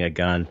holding a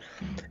gun,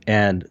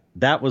 and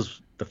that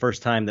was the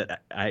first time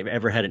that I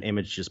ever had an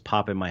image just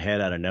pop in my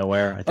head out of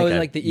nowhere. I think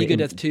like the Ego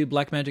Death 2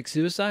 Black Magic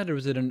Suicide, or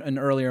was it an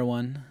earlier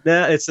one?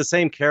 No, it's the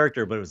same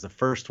character, but it was the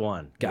first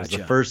one. Gotcha. It was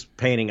the first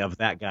painting of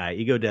that guy.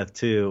 Ego Death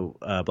 2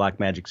 Black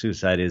Magic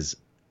Suicide is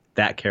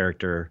that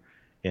character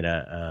in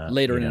a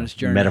later in his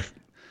journey.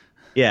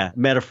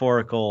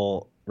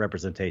 Metaphorical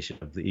representation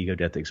of the ego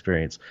death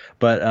experience.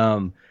 But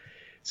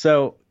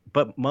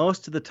but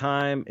most of the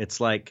time it's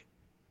like,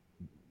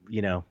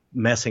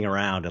 messing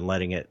around and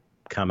letting it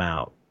come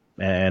out.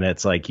 And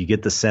it's like you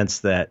get the sense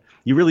that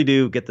you really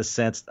do get the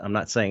sense. I'm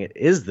not saying it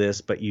is this,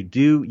 but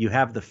you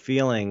have the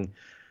feeling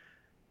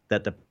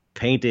that the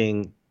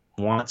painting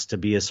wants to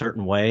be a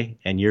certain way,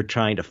 and you're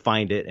trying to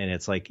find it. And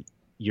it's like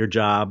your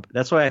job.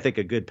 That's why I think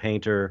a good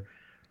painter,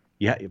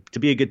 to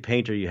be a good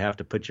painter, you have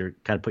to put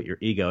your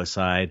ego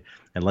aside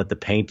and let the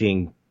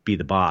painting be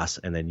the boss,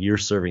 and then you're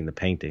serving the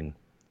painting.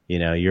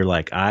 You're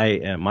like,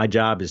 my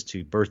job is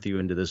to birth you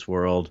into this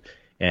world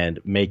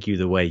and make you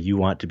the way you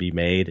want to be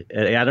made.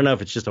 I don't know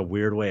if it's just a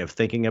weird way of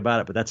thinking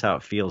about it, but that's how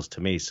it feels to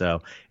me.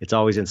 So it's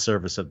always in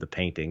service of the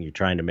painting. You're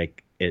trying to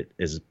make it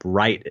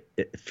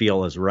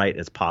feel as right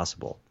as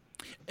possible.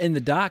 In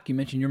the doc, you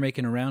mentioned you're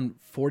making around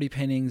 40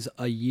 paintings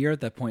a year at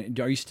that point.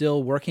 Are you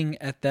still working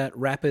at that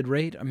rapid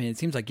rate? I mean, it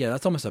seems like,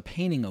 that's almost a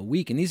painting a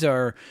week. And these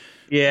are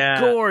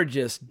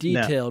gorgeous,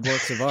 detailed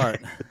works of art.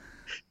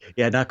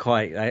 Yeah, not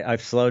quite.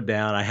 I've slowed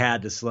down. I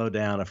had to slow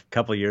down a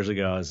couple of years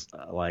ago. I was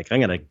like, I'm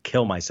going to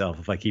kill myself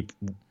if I keep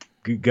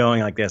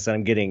going like this.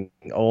 I'm getting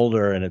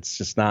older, and it's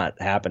just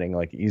not happening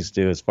like it used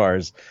to. As far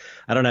as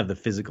I don't have the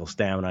physical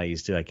stamina I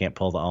used to. I can't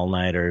pull the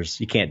all-nighters.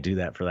 You can't do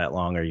that for that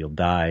long, or you'll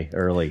die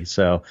early.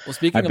 So, well,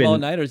 speaking of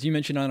all-nighters, you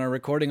mentioned on our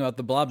recording about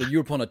the Blob that you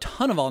were pulling a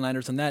ton of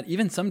all-nighters on that,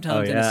 even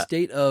sometimes in a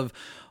state of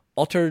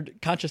altered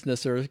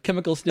consciousness or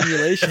chemical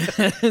stimulation.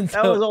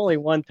 That was only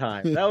one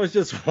time. That was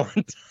just one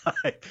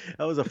time.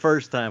 That was the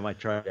first time I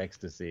tried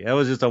ecstasy. That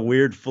was just a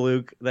weird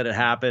fluke that it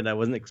happened. I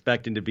wasn't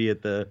expecting to be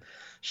at the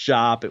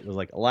shop. It was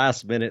like a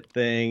last minute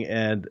thing.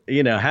 And,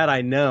 had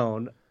I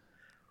known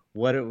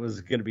what it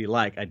was going to be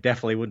like, I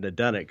definitely wouldn't have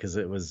done it, because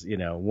it was,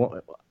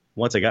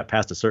 once I got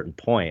past a certain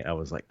point, I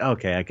was like,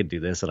 okay, I could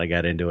do this. And I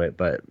got into it.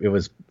 But it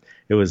was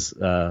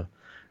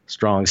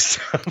strong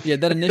stuff. Yeah,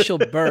 that initial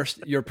burst,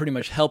 you're pretty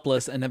much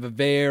helpless and have a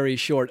very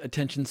short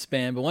attention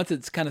span. But once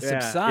it's kind of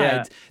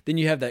subsides, then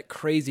you have that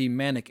crazy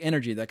manic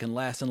energy that can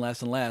last and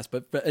last and last.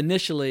 But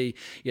initially,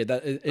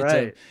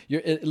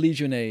 it leaves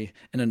you in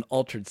an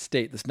altered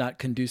state that's not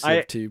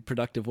conducive to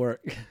productive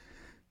work.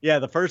 Yeah,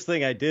 the first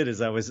thing I did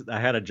is I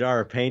had a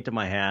jar of paint in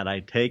my hand.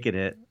 I'd taken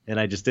it and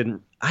I just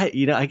didn't. I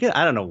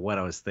don't know what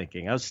I was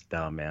thinking. I was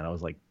dumb, man. I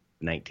was like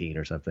 19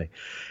 or something,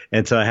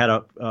 and so I had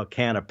a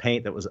can of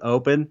paint that was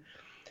open.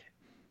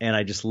 And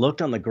I just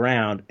looked on the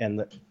ground,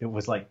 and it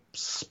was like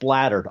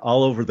splattered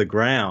all over the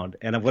ground.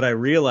 And what I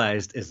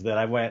realized is that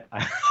I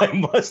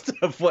must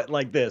have went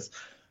like this,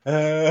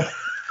 and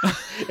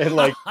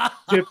like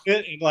tipped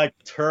it and like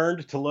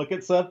turned to look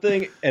at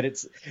something.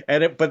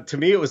 But to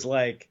me it was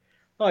like,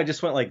 oh, I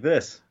just went like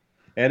this,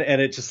 and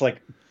it just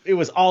like it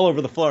was all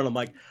over the floor. And I'm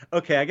like,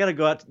 okay, I gotta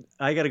go out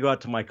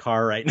to my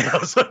car right now.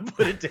 So I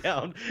put it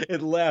down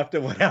and left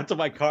and went out to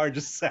my car and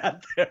just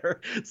sat there.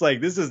 It's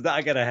like, this is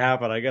not gonna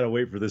happen. I gotta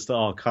wait for this to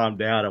all calm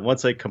down. And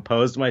once I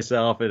composed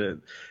myself,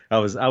 I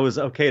was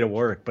okay to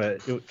work,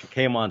 but it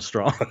came on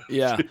strong.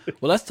 Yeah.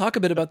 Well, let's talk a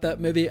bit about that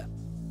movie.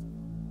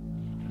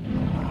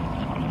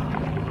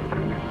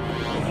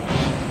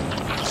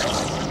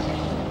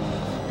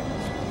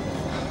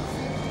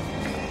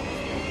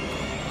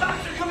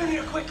 Doctor, come in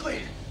here quickly.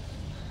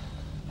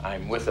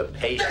 I'm with a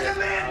patient. There's a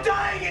man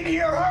dying in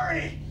here.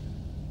 Hurry!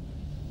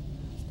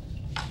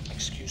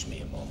 Excuse me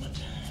a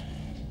moment.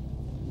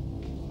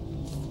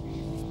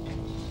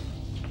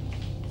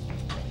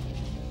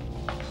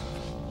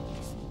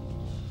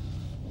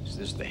 Is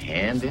this the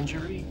hand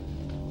injury?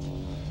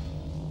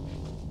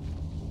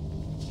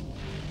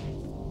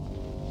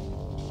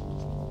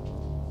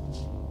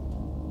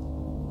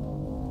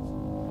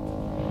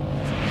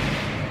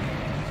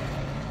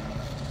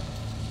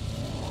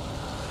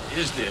 What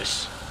is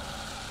this?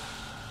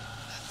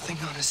 Thing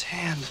on his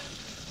hand.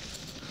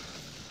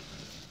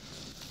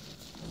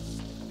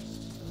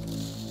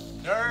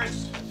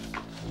 Nurse!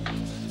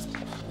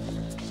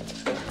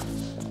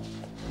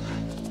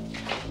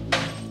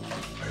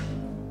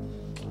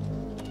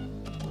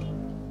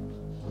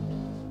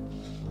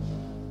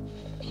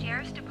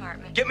 Sheriff's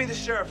Department. Get me the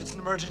sheriff. It's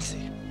an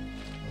emergency.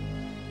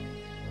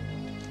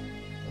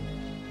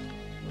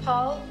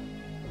 Paul?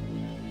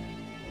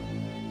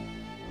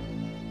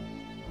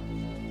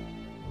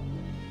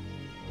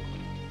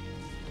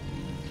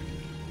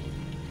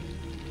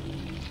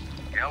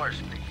 Geller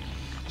speaking.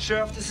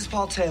 Sheriff, this is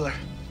Paul Taylor.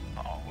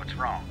 Uh-oh, what's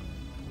wrong?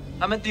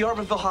 I'm at the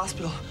Orbitville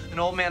Hospital. An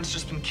old man's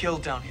just been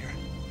killed down here.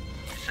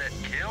 You said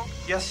killed?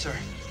 Yes, sir.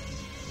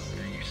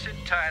 You sit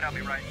tight, I'll be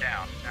right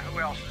down. Now,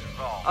 who else is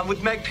involved? I'm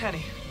with Meg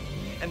Penny.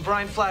 And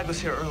Brian Flagg was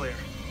here earlier.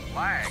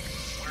 Flag?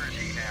 Where is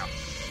he now?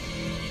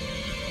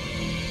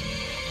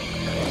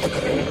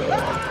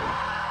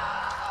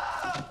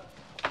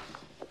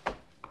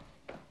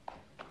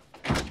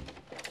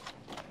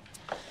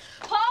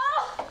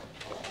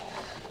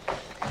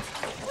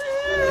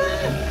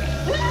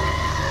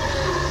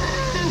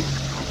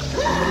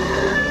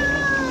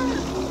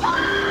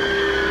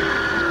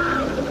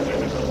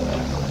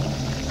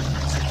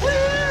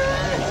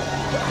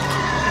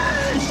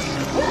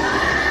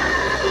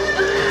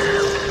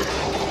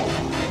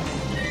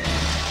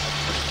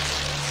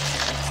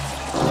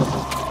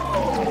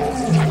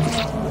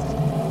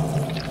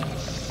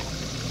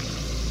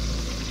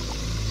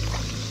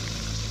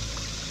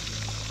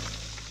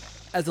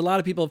 As a lot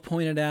of people have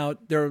pointed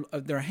out, there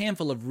are a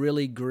handful of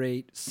really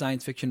great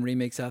science fiction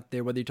remakes out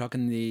there, whether you're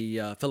talking the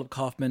Philip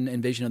Kaufman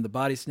Invasion of the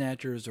Body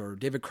Snatchers, or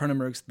David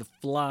Cronenberg's The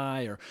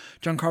Fly, or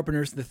John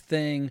Carpenter's The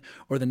Thing,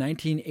 or the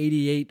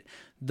 1988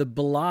 The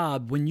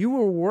Blob. When you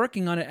were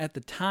working on it at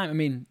the time, I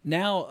mean,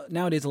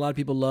 nowadays a lot of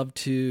people love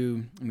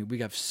to, we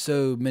have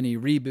so many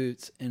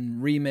reboots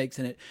and remakes,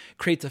 and it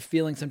creates a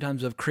feeling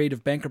sometimes of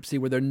creative bankruptcy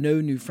where there are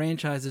no new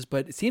franchises,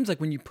 but it seems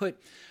like when you put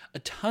a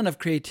ton of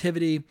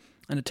creativity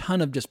and a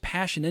ton of just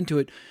passion into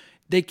it,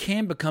 they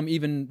can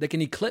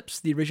eclipse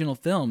the original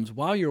films.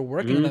 While you're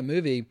working on that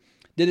movie,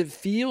 did it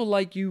feel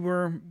like you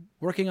were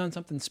working on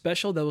something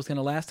special that was going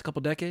to last a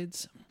couple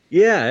decades?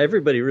 Yeah,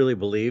 everybody really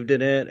believed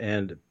in it.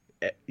 And,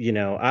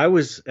 I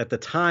was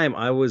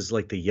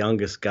like the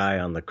youngest guy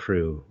on the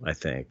crew, I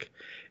think.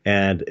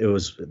 And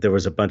there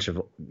was a bunch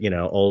of,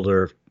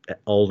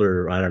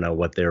 older, I don't know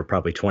what, they were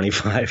probably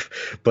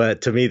 25,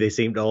 but to me they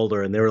seemed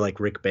older, and they were like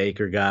Rick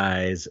Baker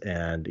guys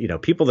and,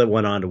 people that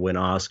went on to win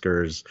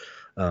Oscars,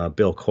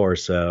 Bill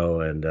Corso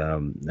and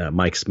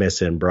Mike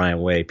Smithson, Brian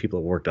Way,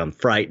 people that worked on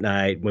Fright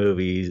Night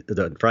movies,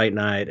 the Fright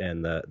Night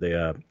and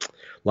the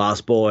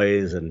Lost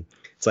Boys. And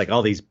it's like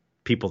all these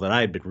people that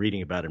I had been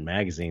reading about in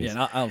magazines. Yeah,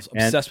 and I was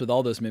obsessed with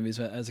all those movies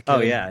as a kid.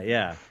 Oh,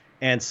 yeah.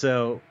 And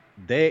so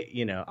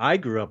I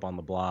grew up on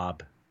The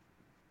Blob,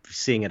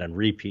 seeing it on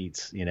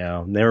repeats,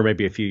 and they were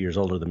maybe a few years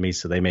older than me,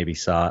 so they maybe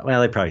saw it. Well,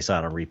 they probably saw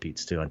it on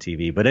repeats too on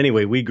TV. But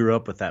anyway, we grew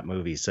up with that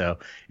movie, so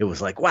it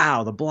was like,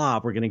 wow, The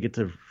Blob, we're going to get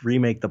to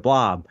remake The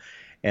Blob.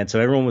 And so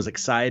everyone was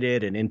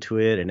excited and into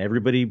it, and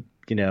everybody,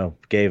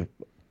 gave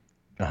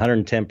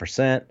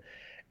 110%.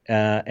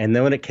 And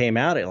then when it came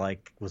out, it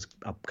like was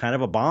kind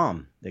of a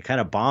bomb. It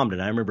kind of bombed,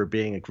 and I remember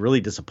being like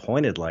really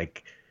disappointed.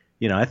 Like,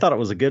 I thought it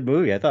was a good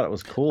movie. I thought it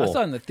was cool. I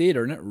saw it in the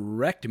theater, and it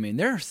wrecked me. And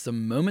there are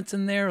some moments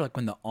in there, like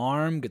when the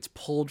arm gets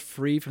pulled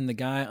free from the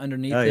guy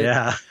underneath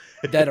it,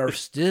 that are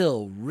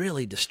still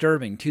really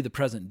disturbing to the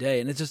present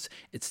day. And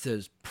it's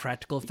those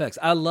practical effects.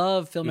 I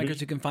love filmmakers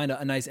who can find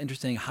a nice,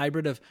 interesting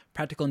hybrid of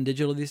practical and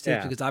digital these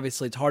days, because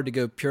obviously it's hard to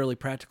go purely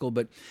practical.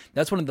 But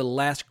that's one of the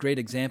last great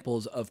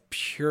examples of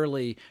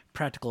purely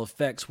practical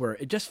effects where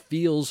it just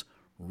feels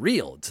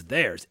real. It's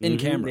theirs in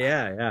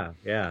camera.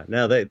 Yeah.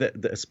 No, they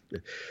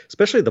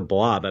especially the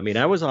Blob. I mean,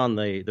 I was on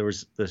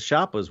the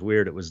shop was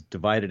weird. It was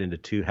divided into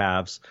two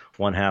halves.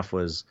 One half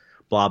was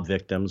Blob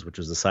Victims, which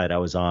was the side I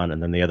was on,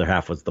 and then the other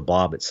half was the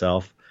Blob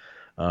itself.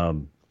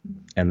 And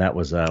that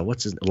was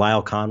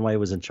Lyle Conway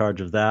was in charge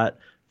of that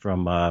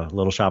from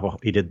Little Shop of,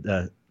 he did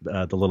the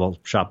Little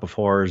Shop of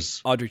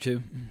Horrors. Audrey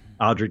too.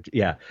 Audrey,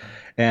 yeah.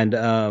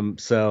 And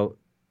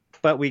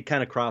but we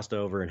kind of crossed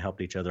over and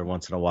helped each other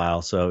once in a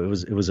while. So it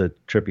was a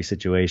trippy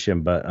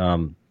situation. But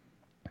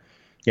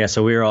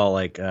so we were all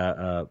like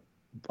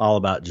all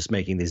about just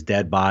making these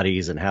dead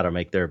bodies and how to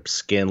make their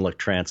skin look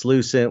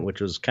translucent, which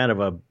was kind of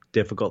a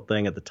difficult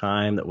thing at the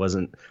time that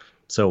wasn't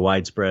so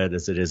widespread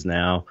as it is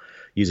now,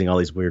 using all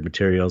these weird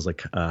materials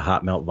like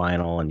hot melt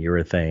vinyl and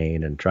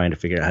urethane and trying to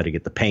figure out how to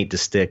get the paint to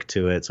stick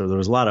to it. So there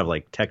was a lot of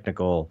like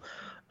technical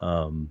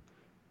I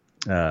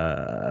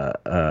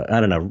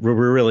don't know.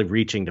 We're really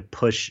reaching to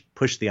push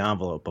the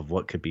envelope of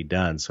what could be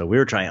done. So we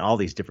were trying all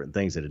these different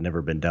things that had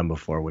never been done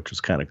before, which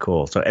was kind of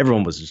cool. So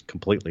everyone was just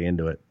completely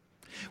into it.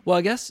 Well,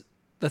 I guess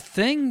the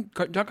thing,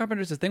 John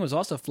Carpenter's thing was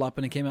also flop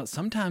when it came out.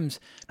 Sometimes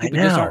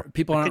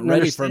people aren't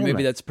ready for a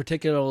movie that's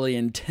particularly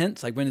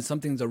intense. Like when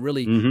something's a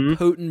really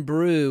potent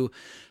brew,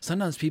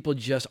 sometimes people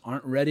just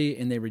aren't ready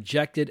and they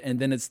reject it. And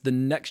then it's the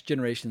next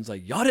generation's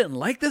like, y'all didn't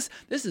like this?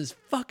 This is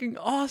fucking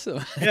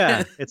awesome.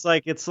 Yeah. It's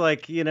like, it's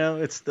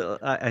the,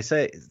 I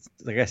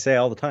say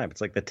all the time,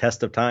 it's like the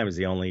test of time is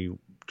the only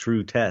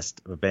true test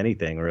of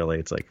anything, really.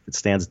 It's like, if it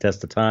stands the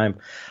test of time.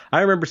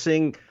 I remember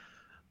seeing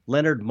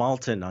Leonard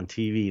Maltin on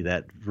TV,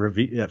 that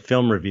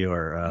film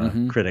reviewer,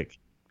 critic,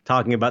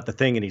 talking about the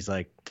thing, and he's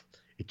like,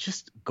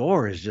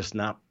 gore is just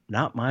not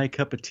my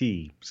cup of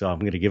tea, so I'm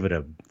going to give it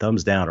a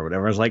thumbs down or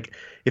whatever. I was like,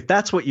 if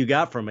that's what you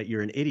got from it,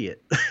 you're an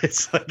idiot.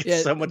 It's like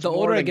so much. The more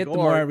older I get, gore.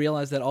 the more I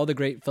realize that all the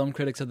great film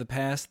critics of the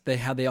past,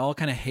 they all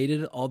kind of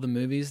hated all the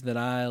movies that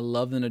I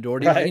loved and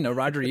adored. Right.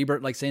 Roger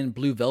Ebert like saying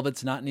Blue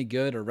Velvet's not any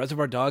good, or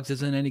Reservoir Dogs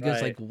isn't any good. Right.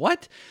 It's like,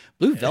 what?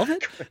 Blue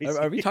Velvet?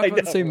 Are we talking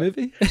about the same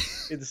movie?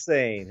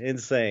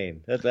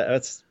 Insane.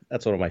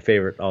 That's one of my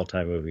favorite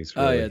all-time movies.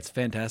 Really. Oh, yeah, it's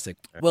fantastic.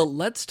 Well,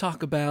 let's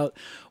talk about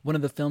one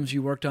of the films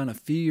you worked on a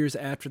few years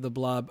after The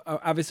Blob.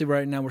 Obviously,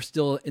 right now, we're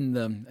still in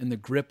the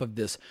grip of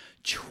this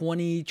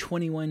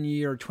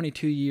 21-year,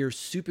 22-year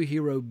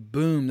superhero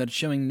boom that's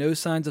showing no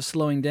signs of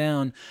slowing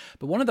down.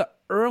 But one of the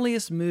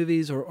earliest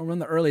movies, or one of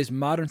the earliest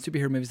modern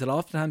superhero movies that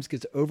oftentimes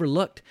gets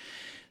overlooked,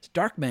 it's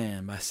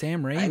Darkman by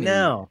Sam Raimi. I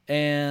know.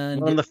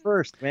 And one of the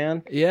first,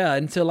 man. Yeah,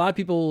 and so a lot of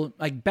people,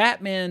 like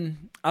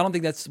Batman, I don't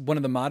think that's one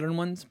of the modern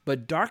ones,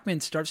 but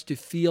Darkman starts to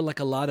feel like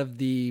a lot of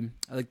the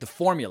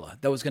formula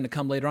that was going to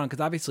come later on,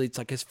 because obviously it's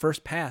like his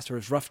first pass or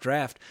his rough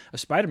draft of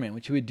Spider-Man,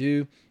 which he would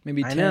do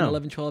maybe 10,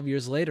 11, 12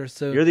 years later.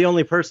 So you're the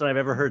only person I've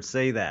ever heard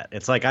say that.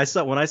 It's like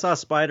when I saw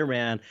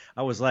Spider-Man,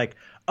 I was like,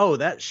 oh,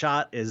 that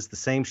shot is the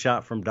same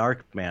shot from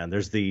Darkman.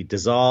 There's the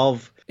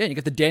dissolve. Yeah, you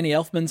got the Danny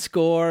Elfman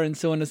score and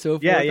so on and so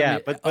forth. Yeah,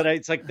 but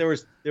it's like there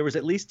was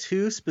at least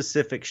two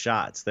specific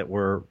shots that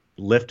were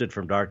lifted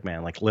from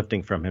Darkman, like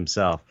lifting from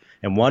himself.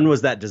 And one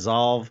was that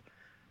dissolve,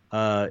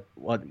 to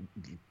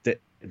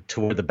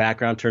where the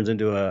background turns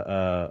into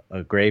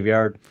a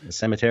graveyard, a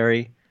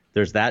cemetery.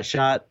 There's that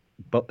shot,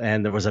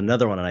 and there was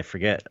another one, and I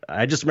forget.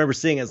 I just remember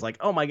seeing it as like,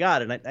 oh my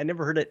god, and I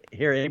never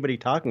hear anybody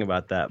talking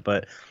about that.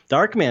 But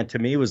Darkman to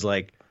me was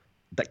like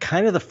that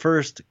kind of the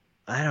first.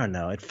 I don't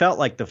know. It felt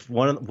like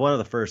one of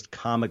the first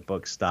comic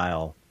book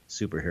style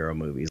superhero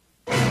movies.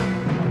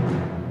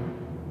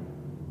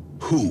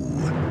 Who?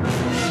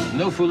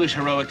 No foolish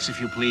heroics,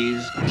 if you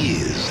please.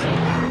 Is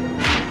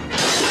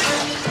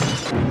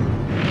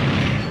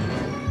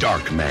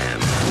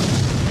Darkman.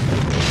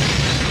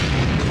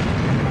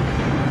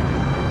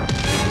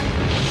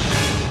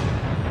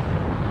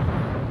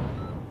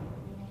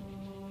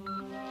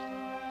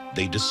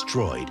 They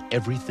destroyed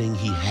everything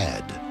he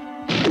had.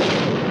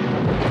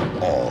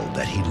 All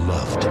that he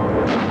loved.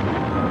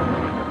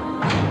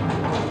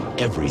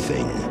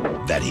 Everything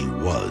that he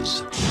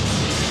was.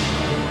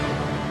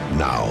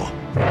 Now,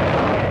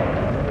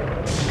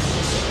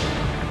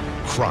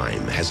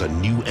 crime has a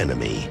new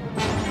enemy,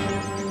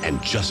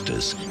 and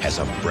justice has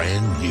a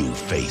brand new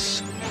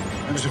face.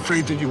 I was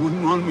afraid that you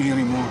wouldn't want me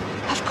anymore.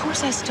 Of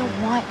course I still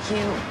want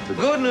you. The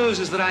good news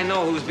is that I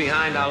know who's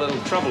behind our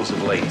little troubles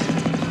of late.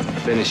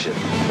 Finish it.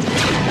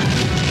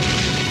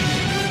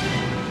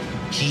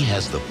 He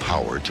has the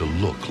power to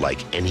look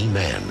like any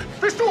man.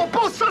 These two are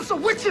both sons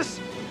of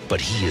witches!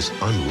 But he is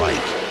unlike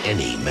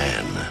any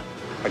man.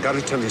 I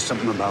gotta tell you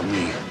something about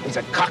me. He's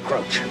a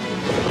cockroach.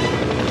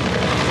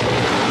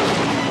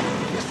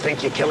 You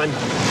think you kill him?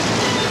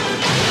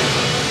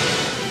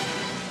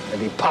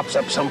 And he pops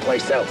up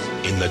someplace else.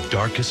 In the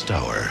darkest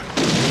hour.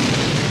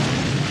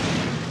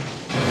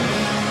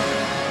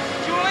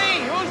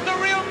 Julie, who's the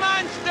real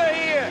monster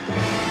here?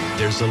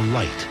 There's a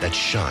light that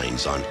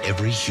shines on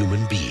every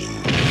human being.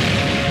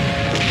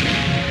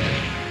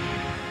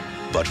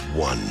 But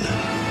one.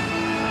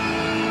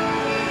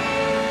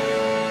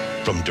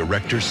 From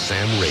director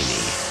Sam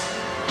Raimi.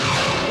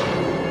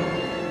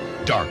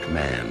 Dark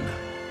Man.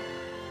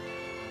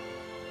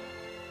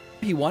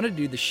 He wanted to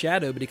do The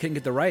Shadow, but he couldn't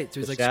get the rights.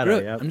 So he's like, Shadow, screw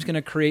it. yep. I'm just going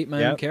to create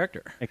my own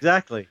character.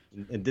 Exactly.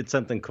 And did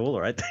something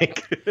cooler, I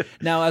think.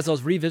 Now, as I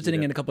was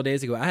revisiting it a couple of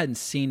days ago, I hadn't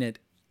seen it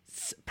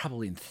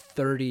probably in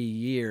 30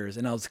 years,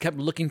 and I was kept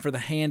looking for the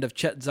hand of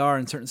Chet Zar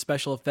in certain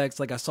special effects.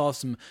 Like I saw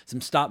some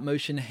stop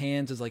motion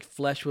hands as like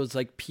flesh was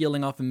like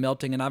peeling off and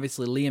melting, and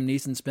obviously Liam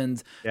Neeson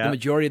spends the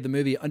majority of the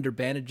movie under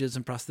bandages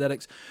and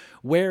prosthetics.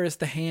 Where is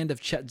the hand of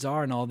Chet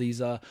Zar and all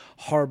these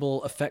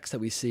horrible effects that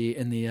we see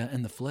in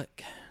the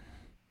flick?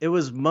 It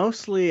was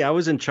mostly, I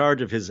was in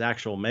charge of his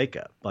actual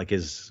makeup. Like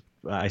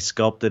I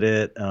sculpted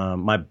it.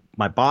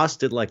 My boss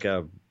did like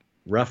a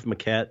rough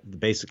maquette,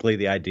 basically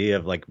the idea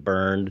of like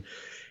burned,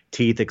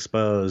 teeth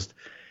exposed.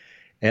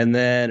 And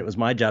then it was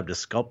my job to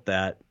sculpt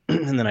that.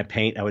 And then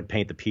I would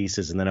paint the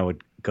pieces, and then I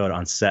would go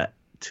on set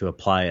to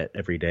apply it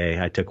every day.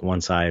 I took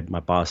one side, my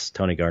boss,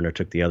 Tony Gardner,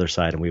 took the other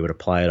side, and we would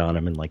apply it on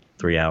him in like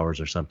 3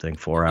 hours or something,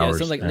 4 hours. Yeah, it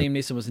sounds like Liam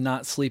Neeson was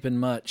not sleeping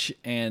much,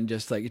 and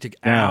just like it took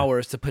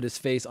hours to put his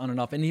face on and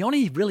off. And he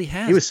only really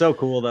has he was so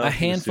cool, though. A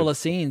handful of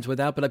scenes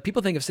without, but like,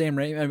 people think of Liam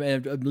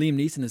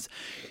Neeson as,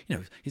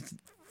 he's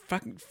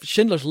fucking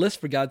Schindler's List,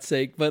 for God's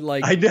sake. But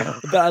like, I know.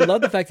 But I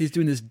love the fact that he's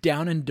doing this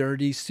down and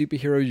dirty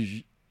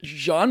superhero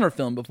genre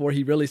film before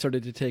he really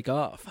started to take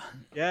off.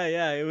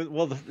 Yeah. It was,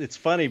 well, it's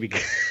funny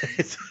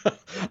because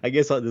I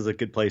guess this is a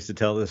good place to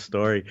tell this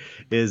story.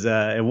 Is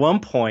at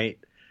one point,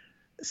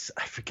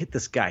 I forget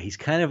this guy. He's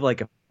kind of like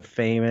a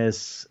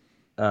famous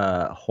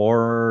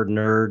horror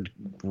nerd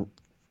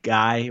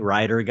guy,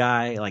 writer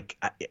guy. Like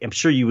I'm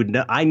sure you would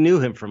know. I knew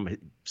him from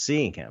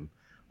seeing him.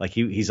 Like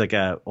he's like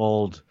a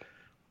old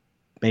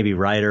maybe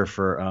writer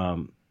for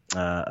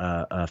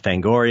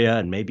Fangoria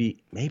and maybe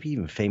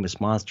even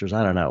Famous Monsters.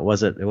 I don't know. It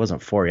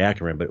wasn't Forey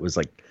Ackerman, but it was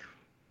like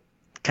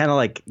kind of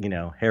like,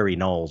 Harry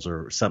Knowles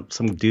or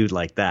some dude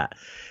like that.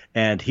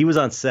 And he was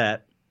on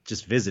set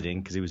just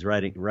visiting because he was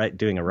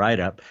doing a write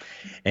up,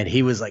 and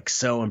he was like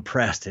so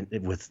impressed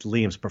with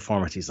Liam's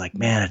performance. He's like,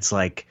 man, it's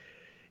like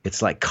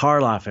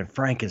Karloff and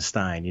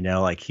Frankenstein.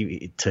 Like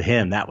to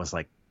him that was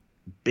like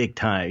big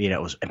time. It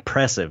was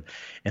impressive.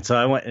 And so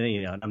I went,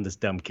 and I'm this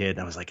dumb kid, and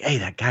I was like, hey,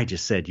 that guy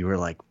just said you were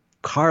like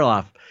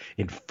Karloff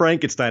in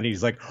Frankenstein. And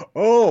he's like,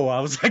 oh,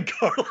 I was like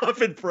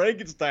Karloff in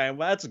Frankenstein.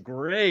 Well, that's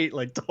great.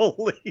 Like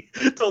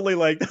totally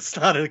like, that's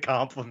not a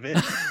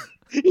compliment.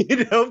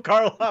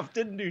 Karloff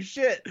didn't do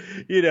shit.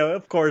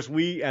 Of course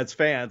we as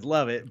fans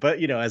love it,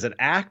 but as an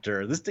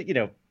actor, this,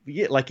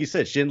 like you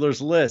said,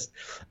 Schindler's List,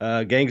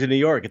 Gangs of New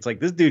York. It's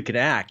like this dude can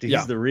act.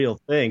 He's the real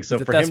thing. So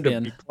for him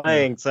to be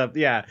playing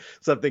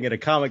something in a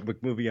comic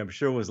book movie, I'm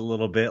sure was a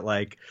little bit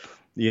like,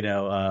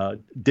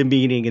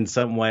 demeaning in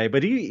some way,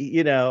 but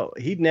he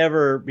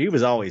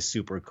was always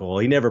super cool.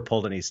 He never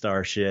pulled any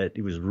star shit.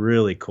 He was a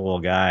really cool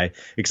guy,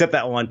 except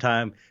that one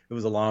time it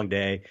was a long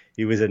day.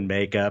 He was in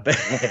makeup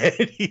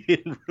and he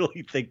didn't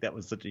really think that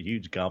was such a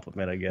huge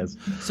compliment, I guess.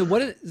 So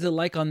what is it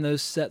like on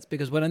those sets?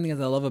 Because one of the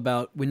things I love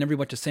about whenever you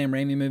watch a Sam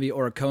Raimi movie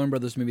or a Coen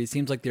Brothers movie, it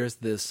seems like there's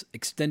this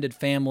extended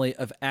family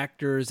of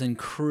actors and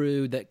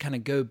crew that kind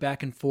of go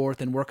back and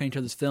forth and work on each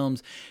other's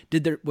films.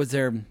 Was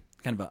there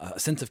kind of a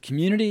sense of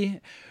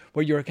community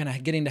where you're kind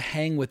of getting to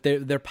hang with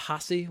their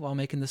posse while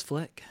making this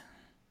flick?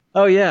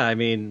 Oh yeah, I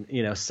mean,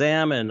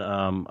 Sam and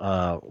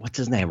what's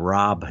his name,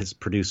 Rob, his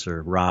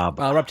producer, Rob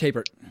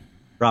Tapert.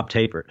 Rob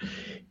Tapert.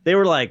 They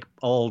were like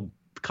old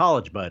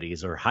college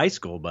buddies or high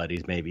school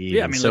buddies, maybe. Even.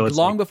 Yeah, I mean, so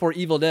long before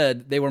Evil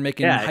Dead, they were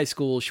making high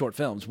school short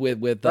films with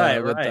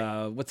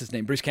what's his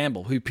name, Bruce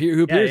Campbell, who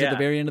appears at the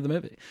very end of the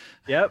movie.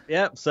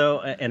 Yep.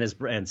 So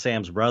and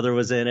Sam's brother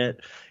was in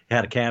it,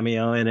 had a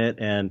cameo in it,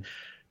 and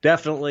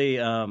definitely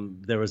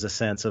there was a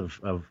sense of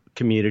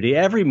community.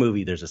 Every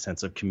movie there's a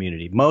sense of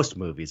community. Most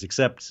movies,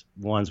 except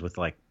ones with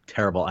like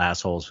terrible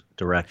assholes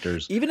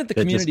directors. Even if the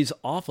community's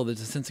awful,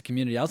 there's a sense of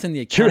community. I was in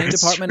the accounting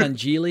department on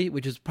Geely,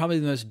 which is probably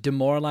the most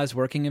demoralized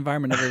working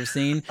environment I've ever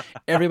seen.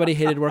 Everybody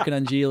hated working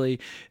on Geely,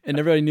 and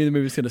everybody knew the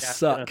movie was going to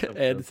suck.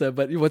 And so,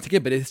 but once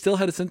again, it still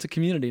had a sense of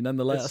community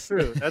nonetheless.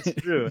 That's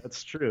true.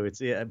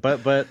 It's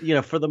but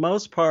for the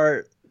most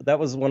part, that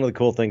was one of the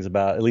cool things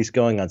about at least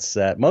going on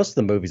set. Most of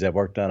the movies I've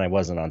worked on, I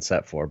wasn't on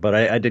set for, but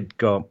I did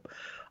go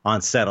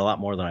on set a lot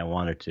more than I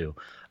wanted to.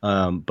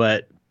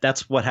 But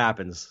that's what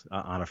happens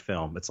on a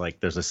film. It's like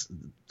there's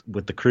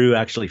with the crew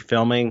actually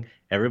filming.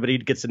 Everybody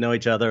gets to know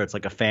each other. It's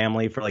like a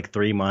family for like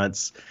 3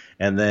 months,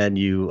 and then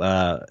you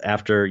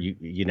after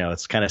you know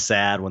it's kind of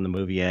sad when the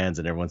movie ends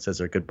and everyone says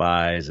their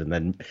goodbyes, and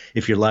then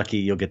if you're lucky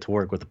you'll get to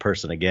work with the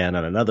person again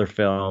on another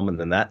film, and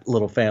then that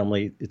little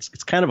family. It's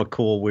kind of a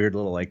cool, weird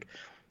little like.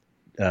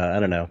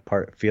 I don't know.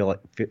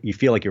 You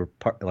feel like you're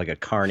part, like a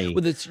carny.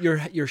 Well,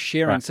 you're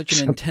sharing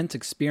such an intense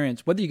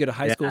experience. Whether you go to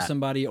high school with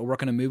somebody or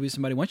work on a movie with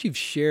somebody, once you've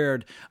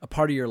shared a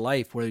part of your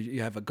life where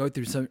you have go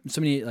through so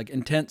many like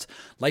intense,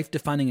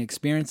 life-defining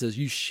experiences,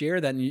 you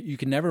share that, and you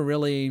can never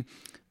really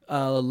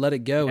let it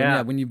go. Yeah.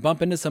 And when you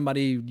bump into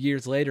somebody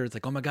years later, it's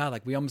like, oh my god,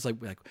 like we almost like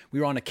we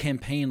were on a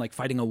campaign, like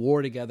fighting a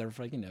war together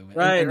for in the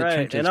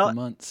trenches for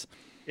months.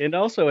 And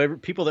also,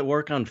 people that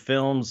work on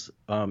films,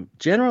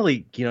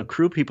 generally,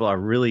 crew people are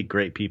really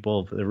great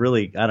people. They're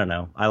really, I don't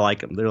know, I like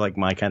them. They're like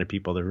my kind of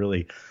people. They're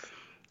really,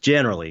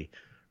 generally,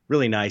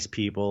 really nice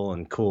people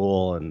and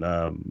cool and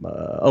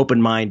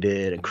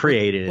open-minded and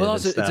creative. Well,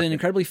 also, it's an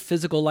incredibly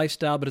physical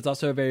lifestyle, but it's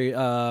also a very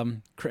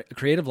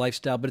creative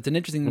lifestyle. But it's an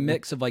interesting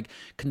mix of like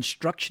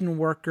construction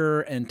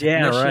worker and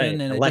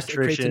technician, and it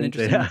creates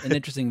an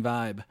interesting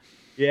vibe.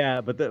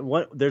 Yeah, but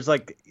there's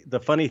like the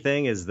funny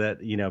thing is that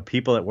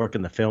people that work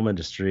in the film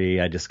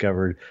industry, I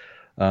discovered,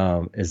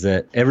 is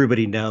that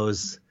everybody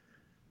knows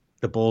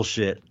the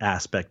bullshit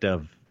aspect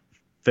of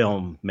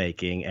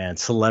filmmaking and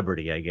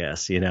celebrity. I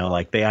guess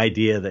like the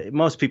idea that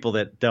most people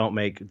that don't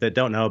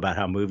know about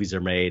how movies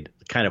are made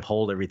kind of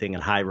hold everything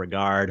in high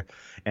regard,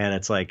 and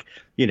it's like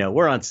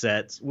we're on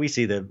sets, we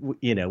see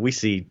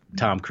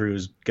Tom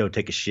Cruise go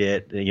take a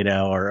shit,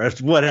 or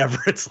whatever.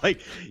 It's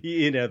like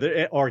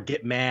or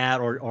get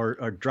mad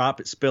or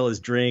spill his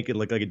drink and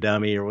look like a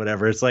dummy or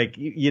whatever. It's like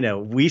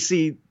you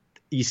see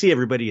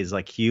everybody as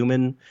like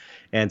human,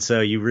 and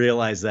so you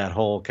realize that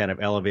whole kind of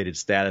elevated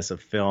status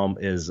of film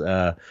is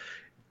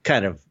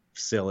kind of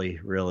silly,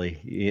 really,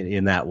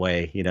 in that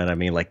way. You know what I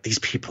mean? Like these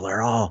people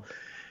are all,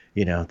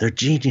 they're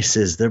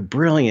geniuses, they're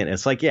brilliant.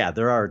 It's like, yeah,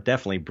 there are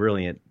definitely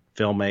brilliant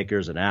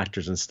filmmakers and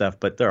actors and stuff,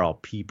 but they're all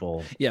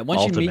people. Yeah,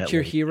 once you meet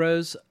your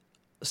heroes,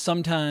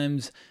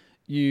 sometimes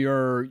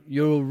you'll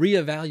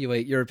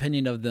reevaluate your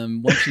opinion of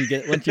them once you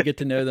get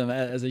to know them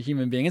as a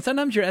human being, and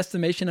sometimes your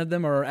estimation of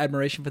them or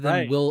admiration for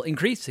them will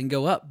increase and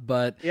go up.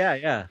 But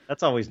yeah,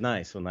 that's always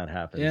nice when that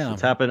happens. Yeah,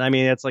 it's happened. I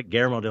mean, it's like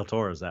Guillermo del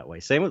Toro's that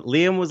way. Same with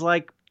Liam was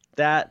like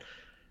that.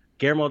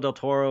 Guillermo del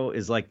Toro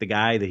is like the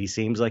guy that he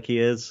seems like he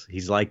is.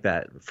 He's like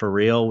that for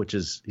real,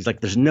 he's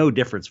like, there's no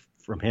difference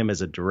from him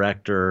as a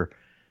director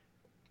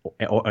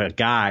or a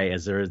guy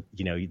as there is,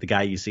 the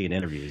guy you see in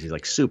interviews. He's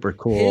like super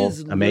cool,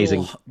 his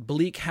amazing.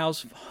 Bleak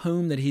house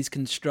home that he's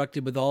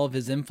constructed with all of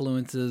his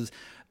influences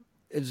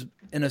is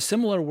in a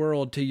similar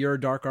world to your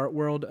dark art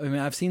world. I mean,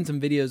 I've seen some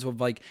videos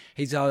of like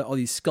he's got all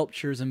these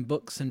sculptures and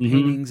books and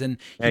paintings, and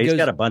he's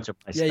got a bunch of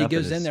stuff. He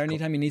goes in there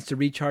anytime he needs to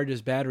recharge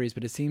his batteries.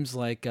 But it seems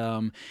like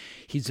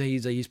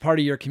he's part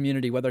of your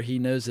community, whether he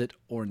knows it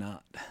or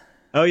not.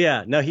 Oh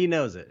yeah, no, he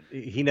knows it.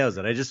 He knows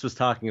it. I just was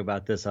talking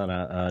about this on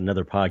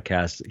another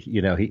podcast.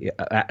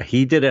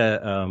 He did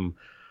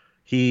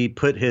he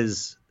put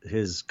his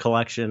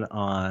collection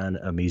on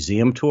a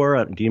museum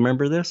tour. Do you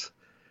remember this?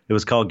 It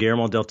was called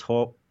Guillermo del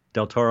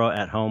Toro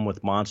at Home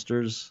with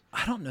Monsters.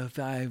 I don't know if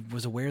I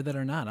was aware of that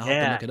or not. I'll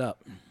have to look it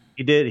up.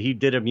 He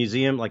did a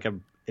museum I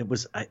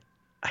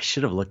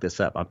should have looked this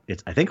up.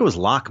 I think it was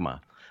LACMA,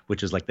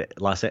 which is like the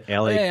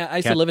LA. Yeah, I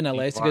used to live in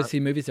LA. I used to go see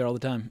movies there all the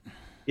time.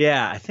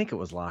 Yeah, I think it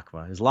was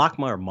LACMA. It was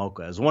LACMA or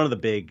MoCA. It was one of the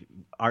big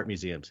art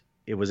museums.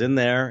 It was in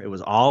there. It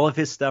was all of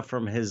his stuff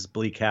from his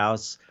Bleak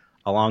House,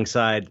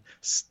 alongside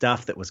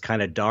stuff that was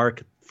kind of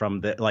dark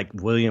from the like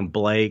William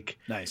Blake.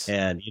 Nice.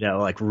 And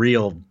like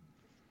real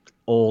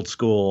old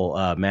school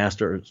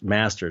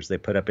masters they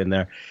put up in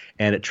there,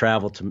 and it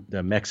traveled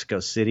to Mexico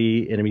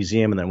City in a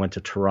museum, and then went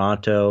to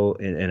Toronto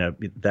in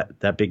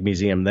that big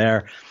museum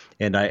there.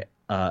 And I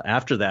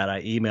after that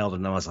I emailed him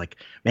and I was like,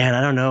 man,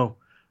 I don't know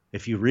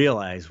if you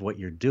realize what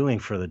you're doing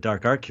for the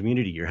dark art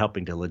community, you're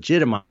helping to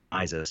legitimize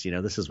us.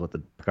 This is what the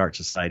Dark Art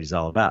Society is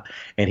all about.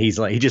 And he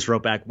just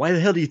wrote back, why the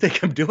hell do you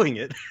think I'm doing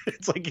it?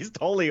 It's like he's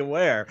totally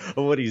aware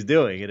of what he's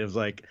doing. And it was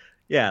like,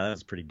 yeah,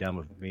 that's pretty dumb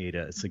of me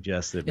to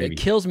suggest that. Maybe it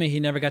kills me he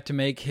never got to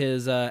make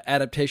his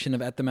adaptation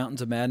of At the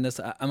Mountains of Madness.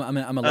 I'm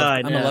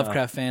a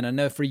Lovecraft fan. I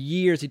know for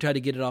years he tried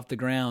to get it off the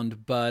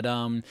ground. But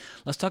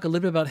let's talk a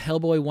little bit about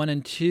Hellboy 1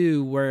 and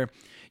 2, where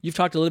you've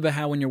talked a little bit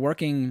how when you're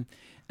working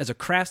as a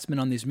craftsman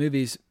on these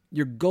movies,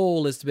 your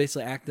goal is to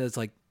basically act as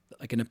like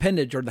an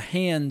appendage or the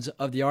hands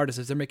of the artist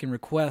as they're making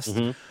requests.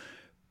 Mm-hmm.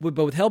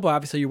 But with Hellboy,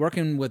 obviously, you're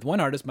working with one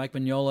artist, Mike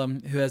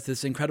Mignola, who has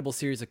this incredible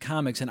series of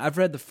comics. And I've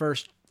read the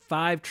first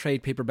 5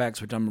 trade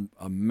paperbacks, which I'm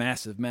a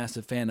massive,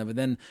 massive fan of, and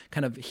then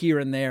kind of here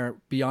and there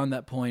beyond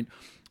that point.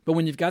 But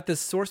when you've got this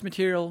source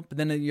material, but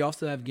then you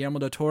also have Guillermo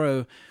del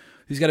Toro,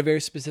 who's got a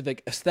very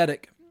specific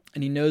aesthetic,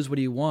 and he knows what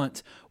he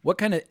wants. What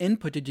kind of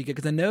input did you get?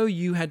 Because I know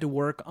you had to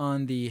work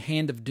on the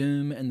Hand of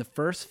Doom in the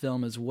first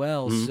film as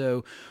well. Mm-hmm.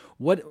 So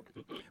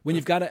when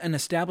you've got an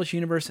established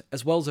universe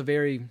as well as a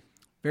very,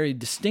 very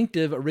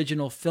distinctive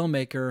original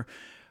filmmaker,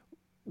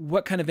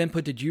 what kind of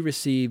input did you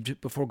receive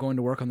before going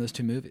to work on those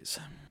two movies?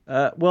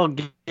 Well,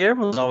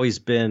 Guillermo's always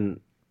been,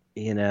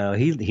 he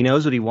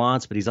knows what he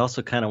wants, but he's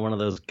also kind of one of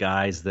those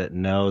guys that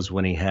knows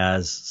when he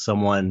has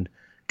someone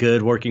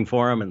good working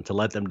for him and to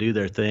let them do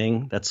their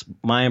thing. That's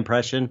my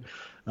impression.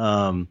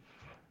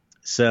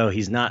 So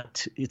he's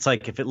not, it's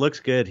like, if it looks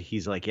good,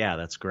 he's like, yeah,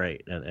 that's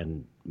great.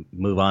 And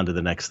move on to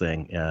the next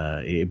thing.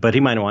 But he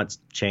might want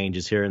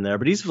changes here and there,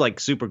 but he's like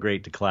super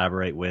great to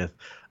collaborate with.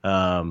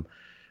 The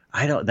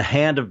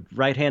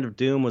right hand of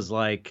doom was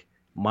like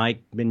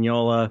Mike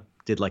Mignola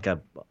did like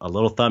a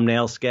little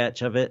thumbnail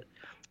sketch of it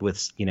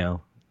with,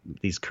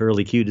 these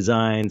curly Q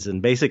designs,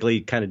 and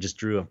basically kind of just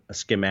drew a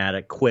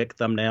schematic, quick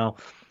thumbnail.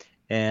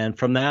 And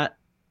from that,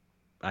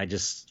 I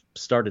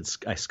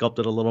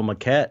sculpted a little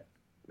maquette,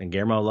 and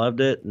Guillermo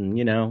loved it,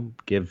 and,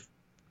 give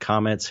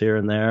comments here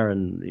and there.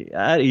 And,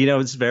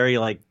 it's very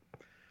like,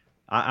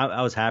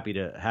 I was happy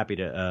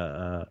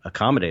to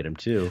accommodate him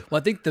too.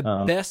 Well, I think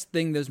the best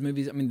thing those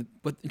movies, in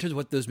terms of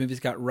what those movies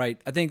got right,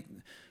 I think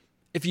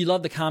if you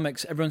love the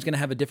comics, everyone's going to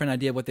have a different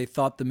idea of what they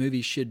thought the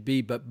movie should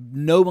be, but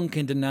no one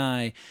can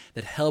deny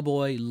that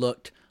Hellboy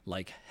looked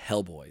like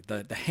Hellboy.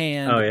 The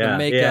hand, the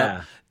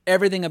makeup,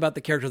 everything about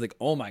the character, like,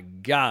 oh my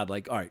God,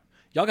 like, all right,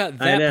 y'all got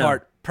that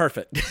part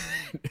perfect.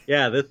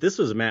 Yeah, this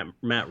was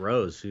Matt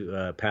Rose,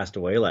 who passed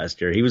away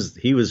last year.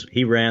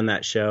 He ran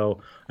that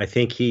show. I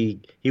think he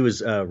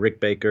was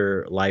Rick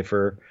Baker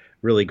lifer,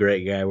 really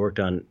great guy. Worked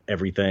on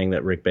everything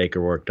that Rick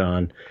Baker worked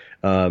on.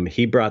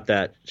 He brought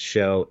that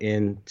show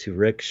into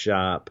Rick's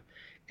shop,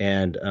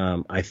 and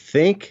I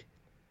think,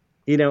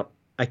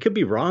 I could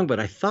be wrong,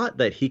 but I thought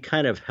that he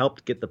kind of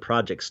helped get the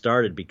project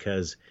started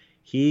because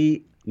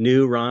he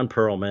knew Ron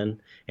Perlman,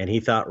 and he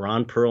thought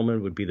Ron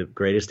Perlman would be the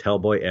greatest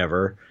Hellboy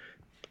ever,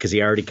 because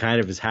he already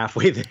kind of is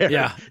halfway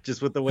there,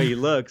 just with the way he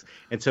looks.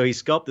 And so he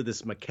sculpted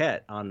this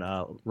maquette on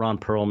Ron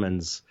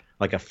Perlman's,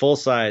 like a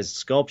full-size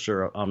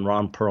sculpture on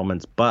Ron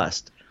Perlman's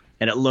bust.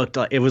 And it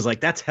was like,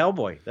 that's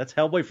Hellboy. That's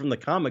Hellboy from the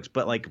comics,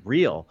 but like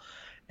real.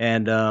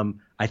 And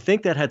I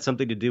think that had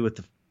something to do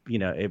with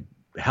it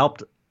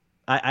helped.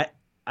 I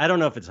don't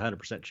know if it's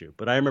 100% true,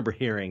 but I remember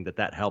hearing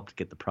that helped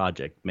get the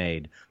project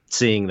made,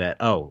 seeing that,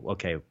 oh,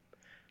 okay,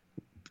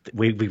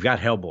 we've got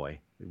Hellboy.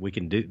 We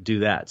can do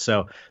that.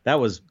 So that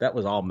was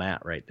all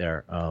Matt right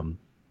there.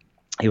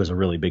 He was a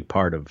really big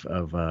part of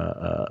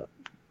the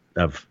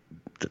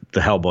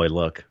Hellboy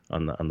look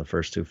on the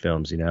first two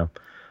films, and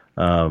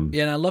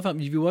I love how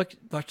if you watch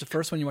the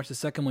first one, you watch the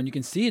second one, you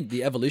can see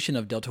the evolution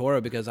of Del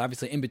Toro, because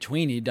obviously in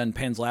between he'd done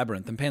Pan's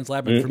Labyrinth, and Pan's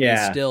Labyrinth for me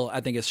is still, I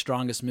think, his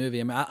strongest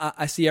movie. I mean,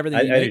 I see everything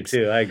he makes. I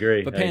do too. I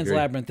agree. But Pan's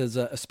Labyrinth is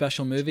a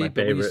special movie.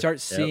 But when you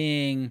start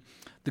seeing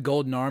the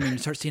Golden Army, and you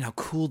start seeing how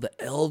cool the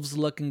elves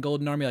look in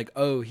Golden Army, like,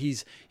 oh,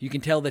 you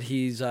can tell that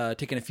he's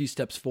taken a few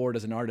steps forward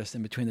as an artist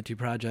in between the two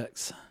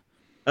projects.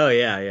 Oh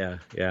yeah.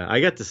 I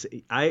got to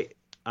see.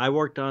 I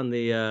worked on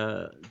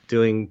the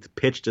doing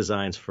pitch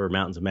designs for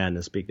Mountains of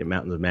Madness. Speaking of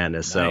Mountains of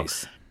Madness,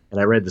 nice. And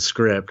I read the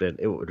script, and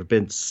it would have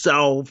been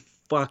so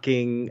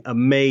fucking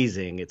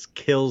amazing. It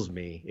kills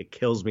me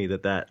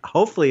that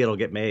hopefully it'll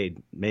get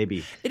made.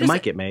 Maybe it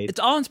might get made. It's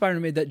all inspiring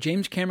to me that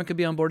James Cameron could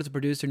be on board as a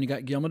producer, and you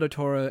got Guillermo del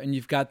Toro, and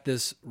you've got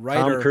this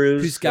writer Tom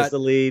Cruise who's got the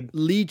lead.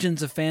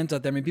 Legions of fans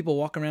out there. I mean, people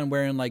walk around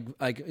wearing like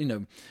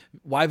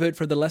why vote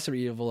for the lesser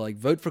evil? Like,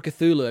 vote for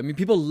Cthulhu. I mean,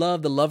 people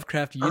love the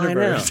Lovecraft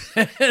universe.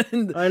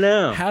 I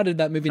know. How did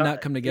that movie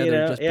not come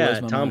together? It just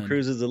blows my Tom mind.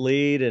 Cruise is the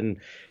lead, and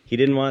he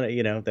didn't want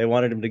to, they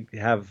wanted him to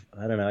have,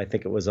 I don't know, I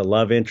think it was a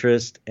love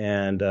interest,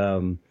 and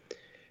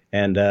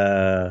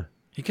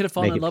he could have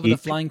fallen in love with a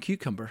flying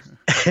cucumber.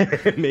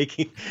 make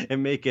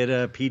it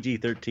a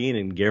PG-13,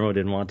 and Guillermo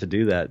didn't want to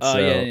do that. Oh, so.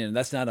 yeah,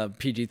 that's not a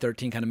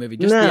PG-13 kind of movie.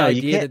 Just the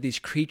idea that these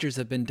creatures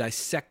have been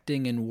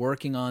dissecting and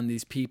working on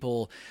these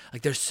people.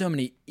 Like, there's so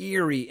many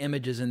eerie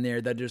images in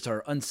there that just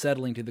are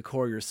unsettling to the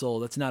core of your soul.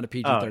 That's not a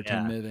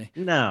PG-13 movie.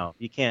 No,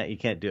 you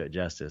can't do it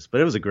justice.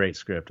 But it was a great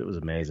script. It was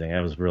amazing.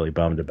 I was really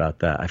bummed about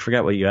that. I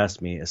forgot what you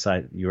asked me.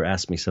 You were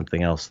asking me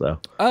something else, though.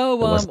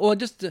 Oh,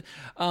 just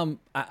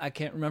I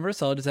can't remember,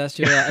 so I'll just ask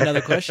you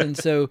another question.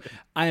 So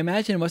I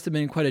imagine it must have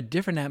been quite a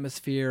different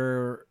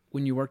atmosphere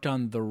when you worked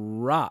on The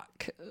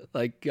Rock.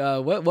 Like,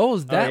 what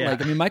was that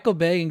like? I mean, Michael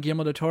Bay and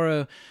Guillermo del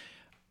Toro,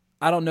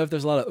 I don't know if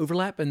there's a lot of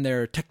overlap in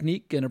their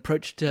technique and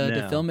approach to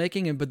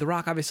filmmaking. But The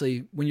Rock,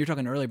 obviously, when you were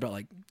talking earlier about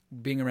like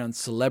being around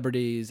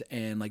celebrities,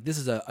 and like this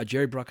is a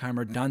Jerry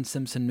Bruckheimer, Don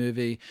Simpson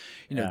movie,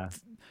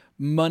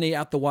 money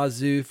out the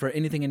wazoo for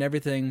anything and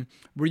everything.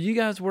 Were you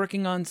guys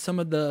working on some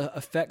of the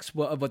effects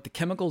of what the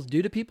chemicals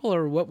do to people,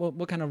 or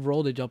what kind of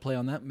role did y'all play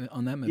on that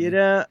movie?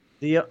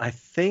 I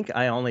think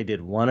I only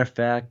did one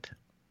effect.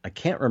 I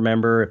can't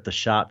remember if the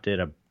shop did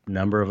a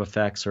number of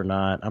effects or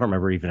not. I don't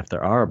remember even if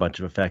there are a bunch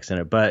of effects in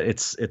it. But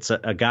it's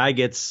a guy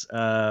gets.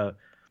 Doesn't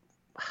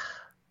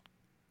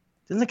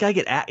the guy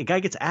get a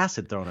guy gets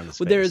acid thrown on his face?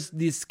 Well, there's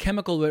this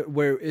chemical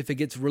where if it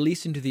gets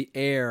released into the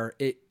air,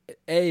 it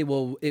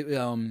will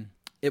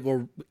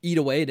eat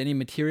away at any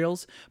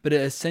materials, but it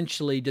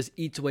essentially just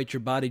eats away at your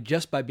body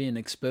just by being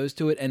exposed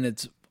to it, and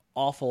it's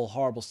awful,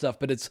 horrible stuff,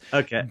 but it's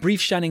okay.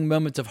 brief shining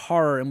moments of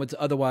horror in what's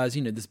otherwise,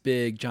 this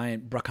big,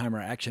 giant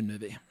Bruckheimer action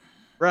movie.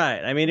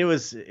 Right. I mean, it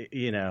was,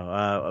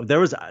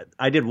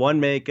 I did one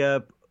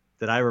makeup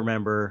that I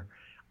remember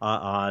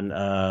on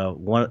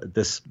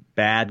this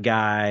bad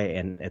guy,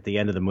 and at the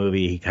end of the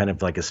movie, he kind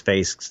of like his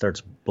face starts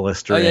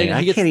blistering. Oh,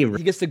 yeah,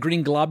 he gets the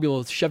green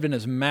globule shoved in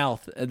his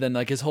mouth, and then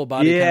like his whole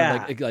body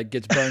kind of like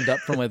gets burned up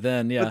from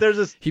within. Yeah,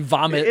 but he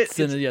vomits,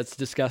 and it's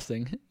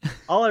disgusting.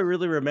 All I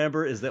really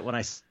remember is that when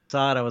I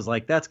saw it, I was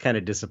like, that's kind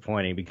of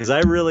disappointing, because I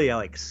really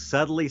like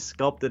subtly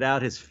sculpted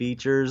out his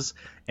features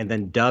and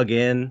then dug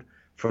in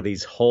for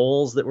these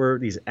holes that were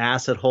these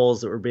acid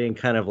holes that were being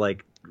kind of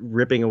like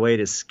ripping away at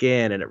his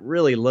skin, and it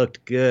really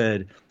looked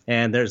good.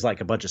 And there's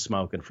like a bunch of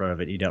smoke in front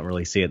of it. You don't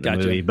really see it in the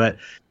movie, but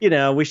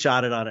we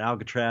shot it on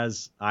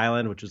Alcatraz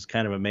Island, which was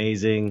kind of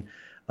amazing.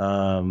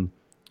 I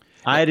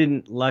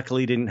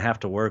luckily didn't have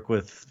to work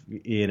with,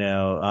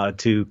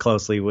 too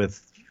closely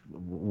with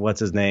what's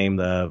his name,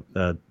 the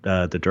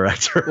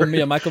director. Well,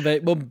 yeah, Michael Bay.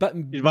 Well,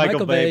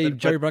 Michael Bay,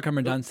 Jerry Bruckheimer,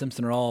 and Don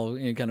Simpson are all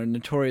kind of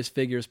notorious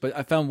figures. But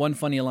I found one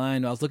funny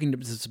line. I was looking at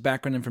this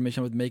background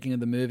information with making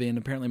of the movie, and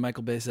apparently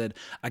Michael Bay said,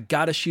 "I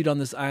gotta shoot on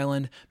this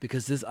island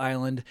because this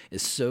island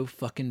is so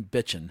fucking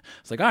bitchin'."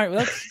 It's like, all right, well,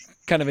 that's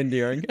kind of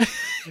endearing.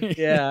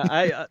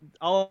 Yeah,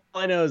 all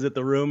I know is that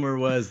the rumor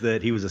was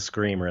that he was a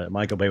screamer. That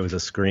Michael Bay was a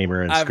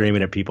screamer and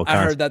screaming at people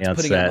constantly. I heard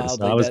that's putting it mildly.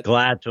 So I was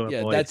glad to avoid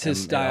him. Yeah, that's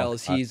his style.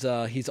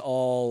 He's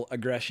all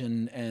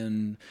aggression,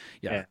 and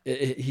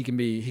he can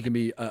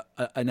be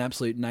an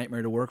absolute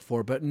nightmare to work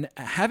for. But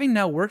having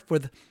now worked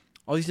with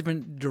all these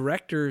different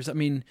directors, I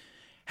mean,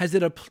 has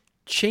it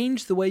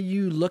changed the way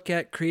you look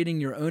at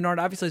creating your own art?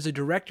 Obviously, as a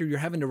director, you're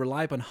having to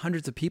rely upon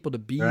hundreds of people to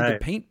be the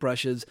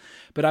paintbrushes,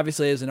 but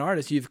obviously as an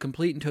artist, you have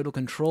complete and total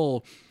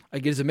control.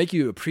 Like, does it make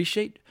you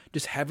appreciate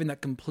just having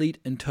that complete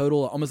and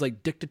total, almost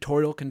like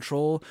dictatorial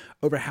control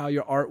over how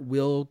your art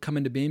will come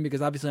into being?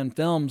 Because obviously on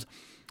films,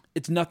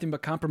 it's nothing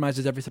but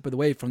compromises every step of the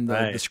way, from the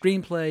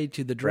screenplay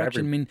to the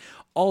direction. I mean,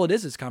 all it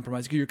is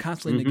compromise, because you're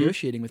constantly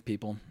negotiating with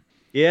people.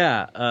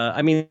 Yeah,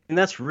 I mean,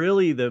 that's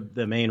really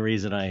the main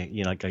reason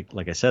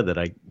like I said, that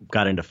I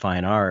got into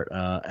fine art.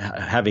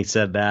 Having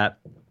said that,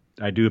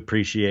 I do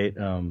appreciate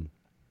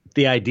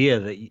the idea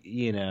that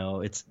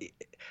it's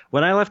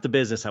when I left the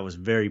business, I was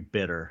very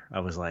bitter. I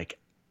was like,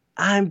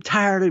 I'm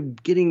tired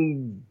of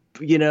getting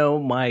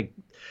my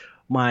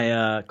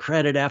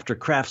credit after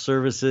craft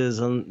services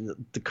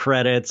on the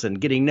credits, and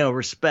getting no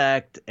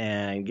respect,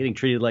 and getting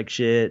treated like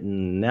shit,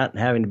 and not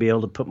having to be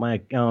able to put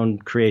my own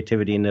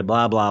creativity into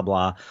blah blah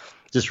blah.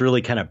 Just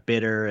really kind of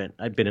bitter, and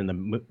I'd been in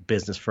the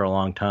business for a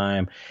long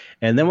time.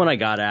 And then when I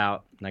got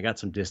out and I got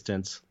some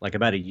distance, like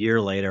about a year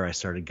later, I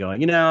started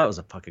going, it was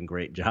a fucking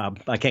great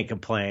job. I can't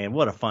complain.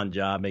 What a fun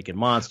job making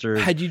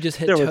monsters. Had you just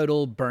hit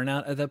total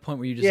burnout at that point?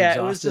 Were you just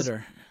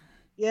exhausted?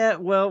 Yeah,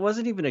 well, it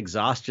wasn't even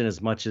exhaustion as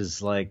much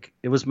as like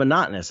it was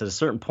monotonous. At a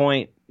certain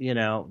point, they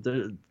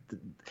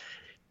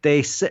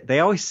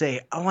always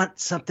say, I want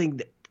something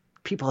that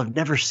people have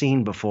never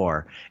seen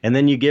before. And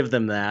then you give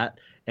them that,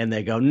 and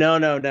they go,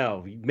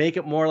 no, make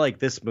it more like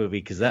this movie,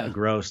 because that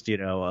grossed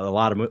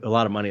a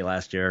lot of money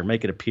last year.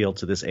 Make it appeal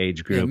to this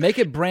age group. Yeah, make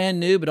it brand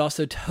new, but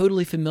also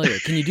totally familiar.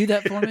 Can you do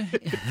that for me?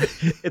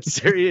 It's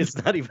serious.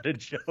 It's not even a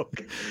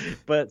joke.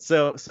 But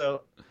so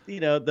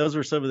those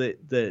were some of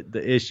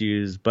the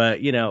issues. But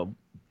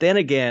then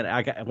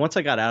again, once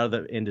I got out of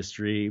the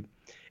industry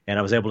and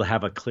I was able to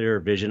have a clearer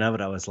vision of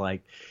it, I was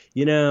like,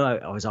 I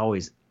was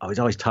always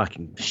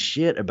talking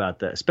shit about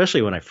that.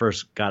 Especially when I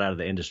first got out of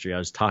the industry, I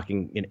was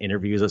talking in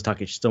interviews. I was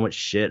talking so much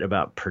shit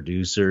about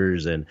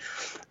producers and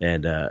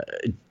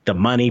the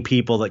money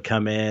people that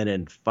come in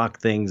and fuck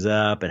things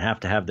up and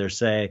have to have their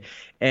say.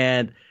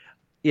 And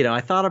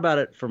I thought about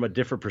it from a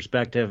different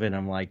perspective, and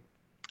I'm like,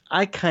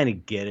 I kind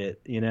of get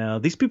it.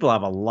 These people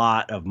have a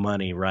lot of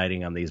money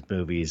writing on these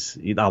movies,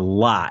 a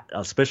lot,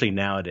 especially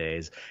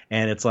nowadays.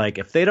 And it's like,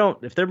 if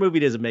their movie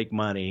doesn't make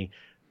money,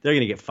 they're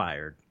going to get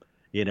fired.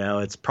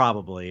 It's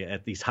probably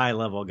at these high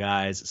level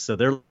guys. So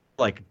they're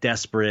like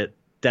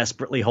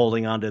desperately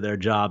holding on to their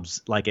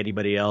jobs like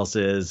anybody else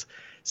is.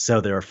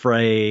 So they're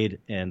afraid,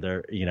 and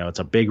it's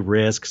a big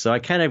risk. So I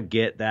kind of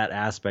get that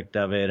aspect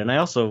of it. And I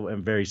also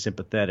am very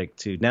sympathetic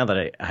to, now that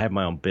I have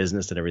my own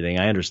business and everything,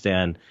 I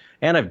understand,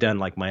 and I've done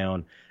like my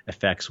own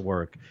effects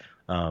work,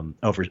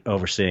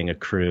 overseeing a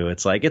crew.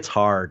 It's like, it's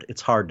hard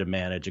to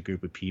manage a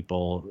group of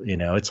people.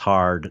 It's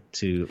hard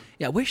to.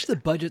 Yeah. I wish the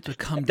budgets would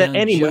come down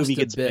any just movie a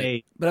gets bit.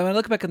 made. But when I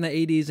look back in the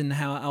 80s and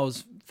how I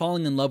was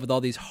falling in love with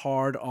all these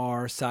hard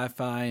R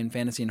sci-fi and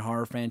fantasy and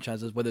horror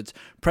franchises, whether it's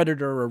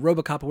Predator or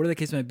RoboCop or whatever the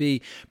case might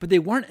be, but they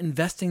weren't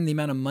investing the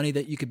amount of money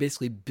that you could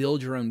basically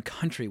build your own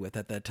country with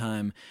at that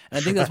time. And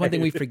I think that's one thing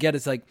we forget.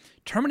 It's like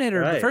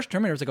Terminator, the first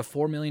Terminator was like a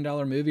 $4 million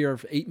movie or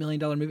 $8 million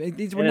movie.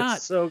 These were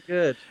not so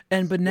good.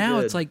 But now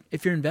it's like,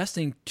 if you're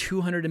investing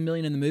 $200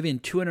 million in the movie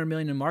and $200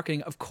 million in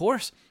marketing, of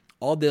course,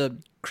 all the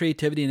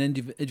creativity and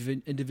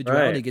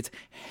individuality gets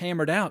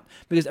hammered out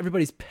because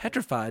everybody's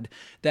petrified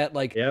that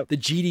like the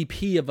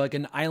GDP of like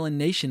an island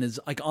nation is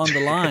like on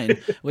the line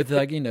with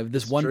like,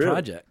 this one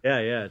project.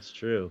 Yeah, it's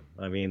true.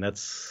 I mean,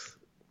 that's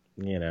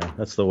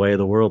the way of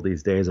the world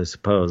these days, I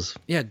suppose.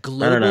 Yeah,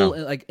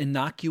 global, like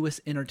innocuous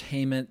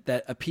entertainment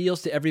that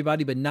appeals to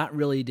everybody, but not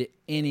really to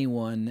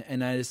anyone.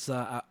 And I just,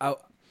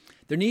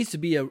 there needs to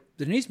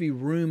be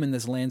room in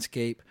this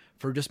landscape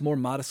for just more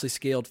modestly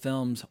scaled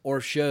films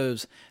or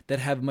shows that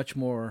have much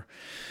more,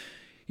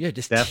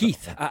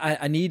 teeth.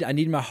 I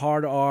need my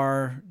hard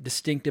R,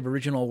 distinctive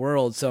original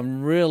world. So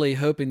I'm really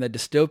hoping that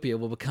dystopia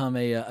will become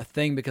a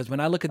thing, because when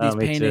I look at these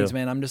paintings,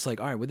 man, I'm just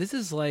like, all right, well, this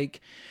is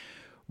like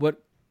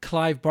what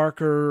Clive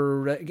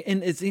Barker,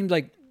 and it seems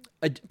like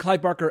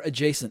Clive Barker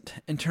adjacent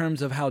in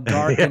terms of how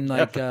dark and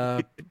like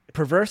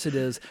perverse it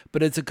is,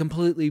 but it's a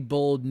completely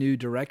bold new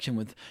direction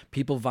with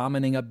people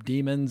vomiting up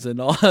demons and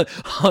all.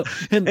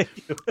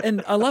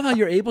 and I love how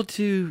you're able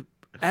to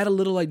add a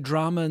little like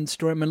drama and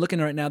story. I'm looking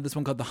right now at this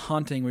one called The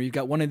Haunting, where you've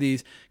got one of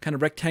these kind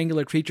of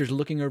rectangular creatures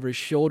looking over his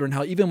shoulder, and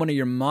how even one of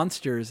your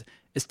monsters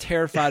is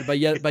terrified by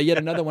yet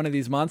another one of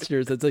these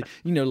monsters that's like,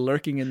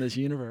 lurking in this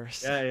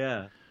universe.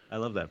 Yeah. I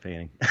love that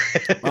painting.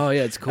 Oh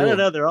yeah, it's cool. I don't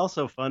know, they're all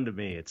so fun to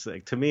me. It's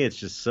like, to me, it's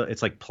just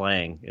it's like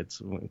playing.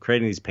 It's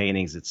creating these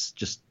paintings. It's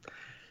just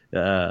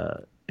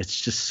so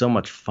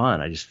much fun.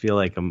 I just feel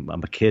like I'm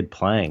a kid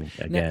playing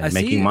again,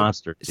 making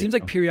monsters. It seems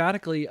like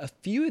periodically a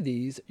few of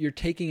these you're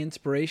taking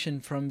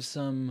inspiration from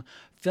some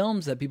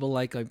films that people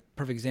like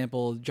perfect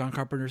example, John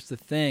Carpenter's The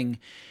Thing.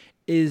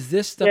 Is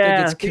this stuff that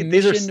gets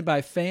commissioned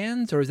by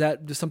fans, or is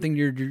that just something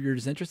you're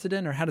just interested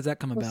in, or how does that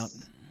come about?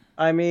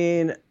 I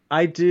mean,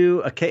 I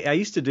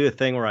used to do a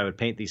thing where I would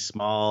paint these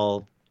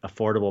small,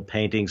 affordable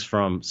paintings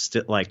from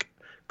like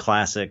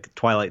classic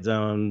Twilight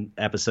Zone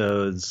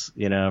episodes,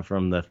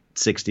 from the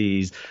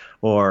 60s,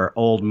 or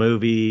old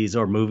movies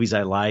or movies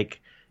I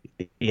like,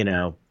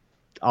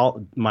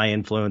 all my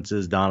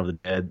influences, Dawn of the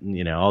Dead,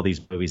 all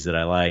these movies that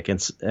I like.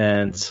 And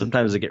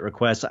sometimes I get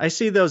requests. I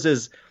see those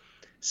as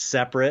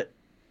separate,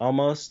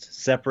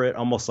 almost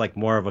like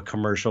more of a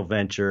commercial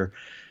venture.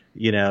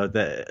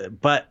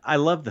 But I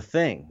love The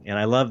Thing, and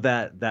I love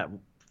that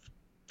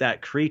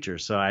creature.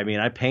 So I mean,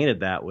 I painted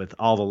that with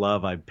all the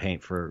love I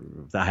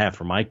have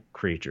for my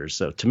creatures.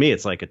 So to me,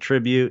 it's like a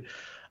tribute.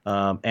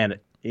 And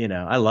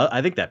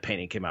I think that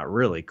painting came out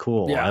really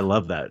cool. Yeah. I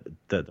love that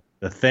the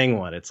Thing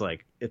one. It's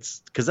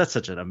because that's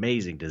such an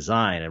amazing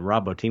design, and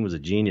Rob Bottin was a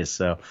genius.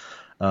 So,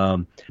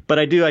 but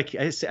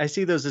I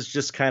see those as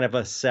just kind of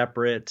a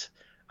separate.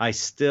 I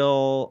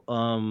still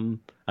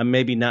I'm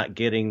maybe not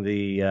getting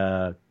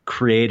the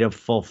creative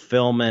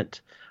fulfillment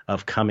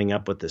of coming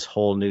up with this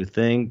whole new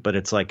thing, but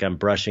it's like I'm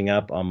brushing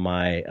up on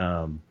my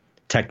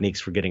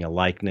techniques for getting a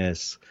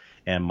likeness,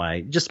 and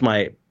my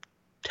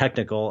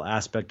technical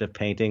aspect of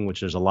painting,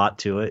 which there's a lot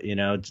to it,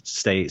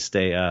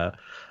 stay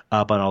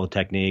up on all the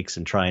techniques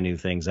and try new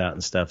things out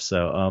and stuff.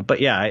 So, but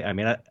yeah, I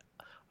mean,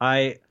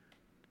 I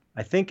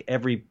think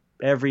every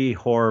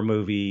horror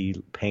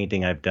movie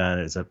painting I've done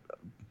is a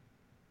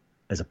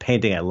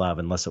painting I love,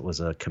 unless it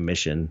was a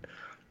commission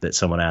that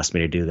someone asked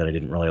me to do that I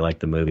didn't really like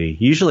the movie.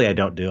 Usually I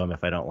don't do them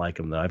if I don't like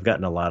them, though. I've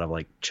gotten a lot of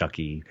like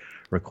Chucky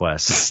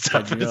requests and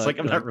stuff. It's like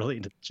I'm not really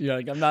into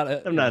not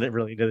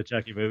really into the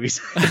Chucky movies.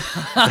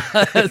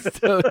 That's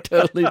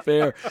totally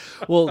fair.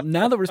 Well,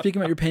 now that we're speaking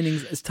about your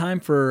paintings, it's time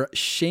for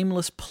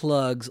shameless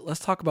plugs. Let's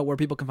talk about where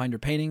people can find your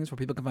paintings, where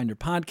people can find your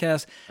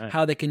podcast,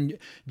 how they can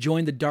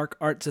join the Dark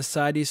Art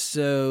Society.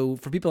 So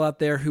for people out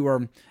there who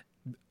are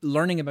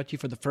learning about you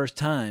for the first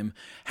time,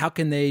 how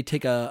can they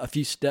take a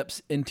few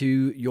steps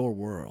into your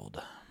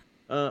world?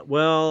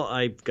 Well,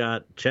 I've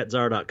got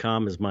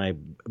chetzar.com is my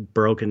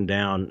broken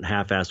down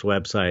half-assed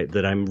website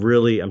that I'm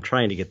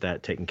trying to get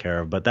that taken care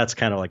of, but that's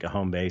kind of like a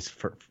home base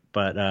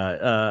but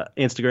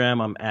Instagram,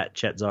 I'm at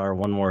chetzar,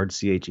 one word,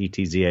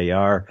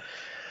 CHETZAR.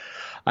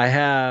 I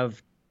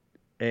have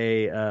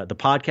the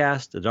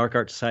podcast, the Dark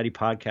Art Society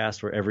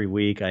podcast, where every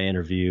week I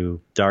interview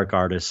dark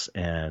artists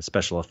and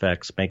special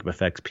effects, makeup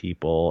effects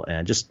people,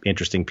 and just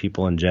interesting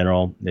people in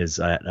general. You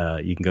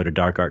can go to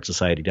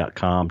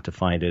darkartsociety.com to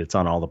find it. It's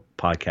on all the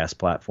podcast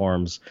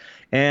platforms.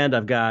 And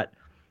I've got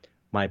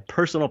my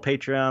personal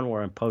Patreon,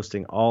 where I'm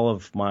posting all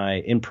of my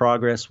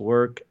in-progress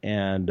work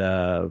and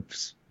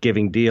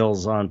giving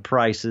deals on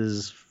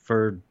prices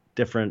for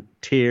different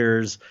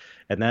tiers.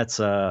 And that's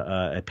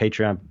at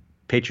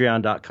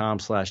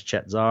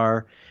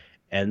patreon.com/chetzar.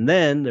 And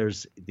then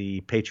there's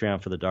the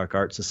Patreon for the Dark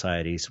Art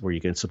Societies, where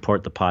you can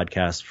support the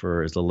podcast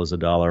for as little as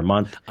 $1 a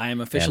month. I am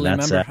officially a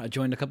member. I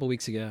joined a couple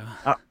weeks ago.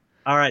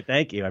 All right,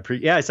 thank you.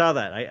 I saw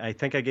that. I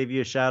think I gave you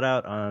a shout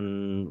out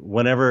on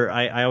whenever.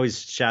 I always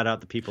shout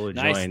out the people who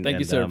join. Thank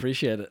you, sir.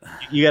 Appreciate it.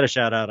 You got a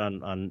shout out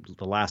on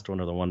the last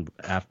one or the one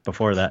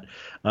before that.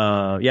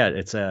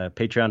 It's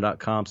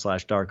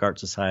patreon.com/Dark Art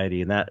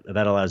Society, and that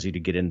allows you to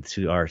get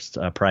into our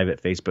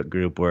private Facebook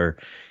group, where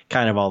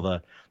kind of all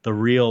the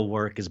real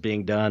work is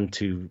being done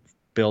to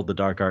build the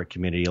dark art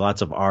community.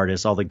 Lots of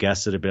artists, all the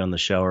guests that have been on the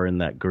show are in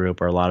that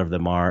group, or a lot of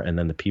them are. And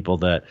then the people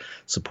that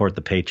support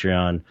the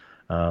Patreon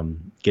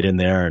get in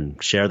there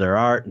and share their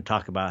art and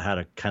talk about how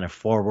to kind of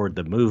forward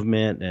the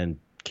movement and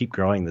keep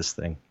growing this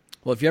thing.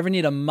 Well, if you ever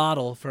need a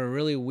model for a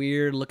really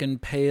weird-looking,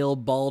 pale,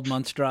 bald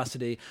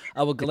monstrosity,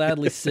 I will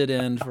gladly sit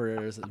in for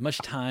as much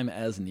time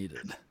as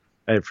needed.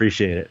 I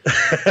appreciate it.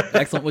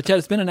 Excellent. Well, Chet,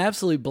 it's been an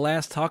absolute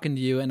blast talking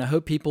to you, and I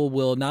hope people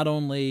will not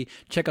only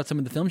check out some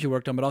of the films you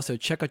worked on, but also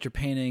check out your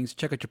paintings,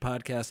 check out your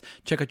podcast,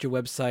 check out your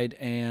website,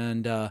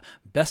 and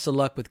best of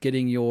luck with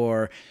getting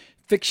your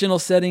fictional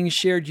settings,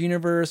 shared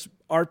universe,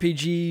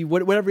 RPG,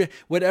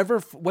 whatever,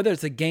 whether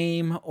it's a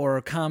game or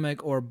a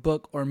comic or a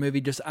book or a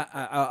movie. Just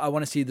I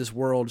want to see this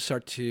world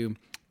start to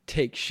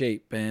take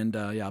shape, and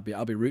I'll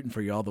be rooting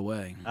for you all the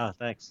way. Oh,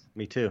 thanks.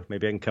 Me too.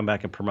 Maybe I can come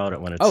back and promote it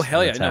when it's. Oh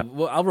hell yeah! No,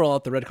 well, I'll roll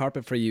out the red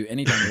carpet for you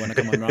anytime you want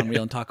to come on Wrong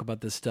Reel and talk about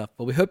this stuff.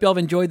 But we hope y'all have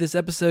enjoyed this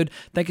episode.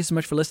 Thank you so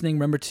much for listening.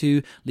 Remember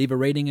to leave a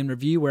rating and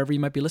review wherever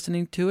you might be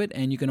listening to it,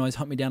 and you can always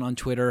hunt me down on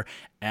Twitter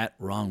at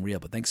Wrong Reel.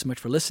 But thanks so much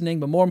for listening.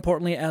 But more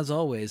importantly, as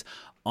always,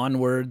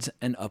 onwards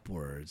and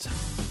upwards.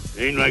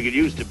 Ain't like it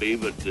used to be,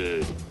 but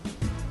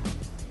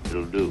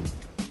it'll do.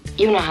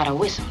 You know how to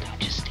whistle,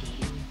 don't you, Steve?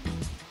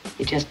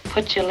 You just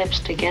put your lips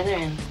together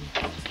and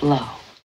blow.